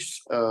two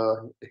things,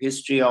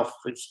 history of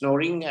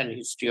snoring and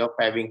history of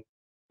having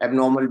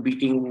abnormal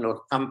beating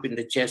or thump in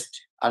the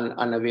chest,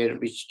 unaware,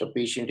 which the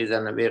patient is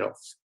unaware of.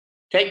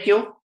 Thank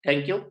you.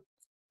 Thank you.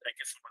 Thank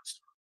you so much.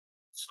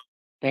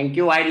 Thank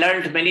you. I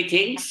learned many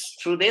things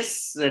through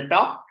this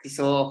talk.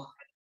 So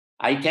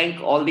I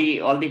thank all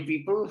the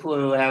people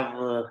who have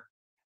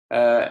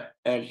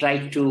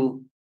tried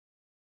to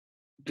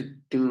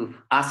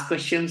ask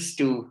questions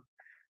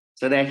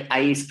so that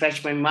I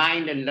stretch my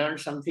mind and learn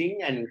something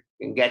and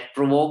get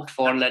provoked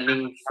for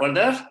learning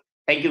further.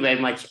 Thank you very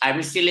much.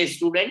 I'm still a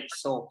student,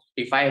 so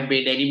if I have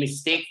made any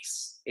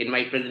mistakes in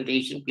my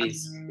presentation,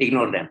 please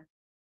ignore them.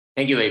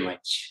 Thank you very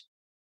much.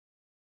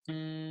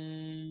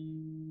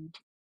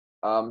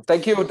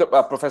 Thank you,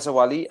 Professor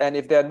Wali. And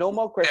if there are no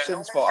more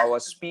questions for our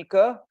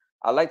speaker,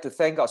 I'd like to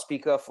thank our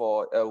speaker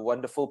for a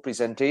wonderful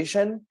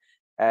presentation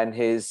and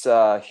his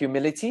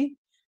humility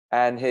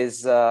and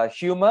his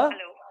humor.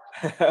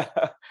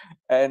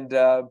 And,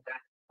 all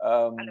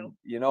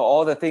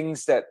the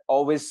things that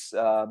always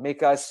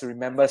make us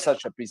remember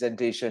such a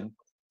presentation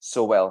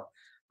so well.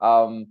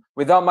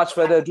 Without much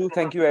further ado,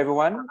 thank you,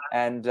 everyone.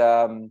 And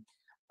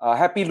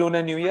Happy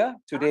Lunar New Year.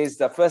 Today is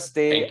the first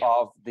day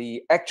of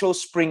the actual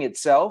spring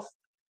itself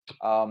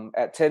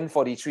at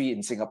 10:43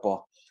 in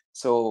Singapore.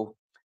 So,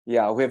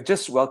 yeah, we have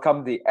just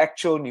welcomed the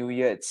actual New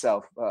Year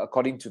itself,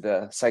 according to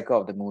the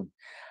cycle of the moon.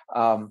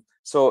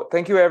 So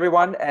thank you,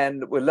 everyone.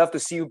 And we'd love to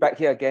see you back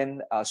here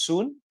again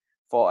soon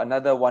for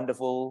another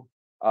wonderful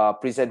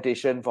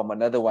presentation from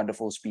another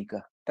wonderful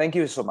speaker. Thank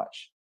you so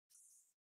much.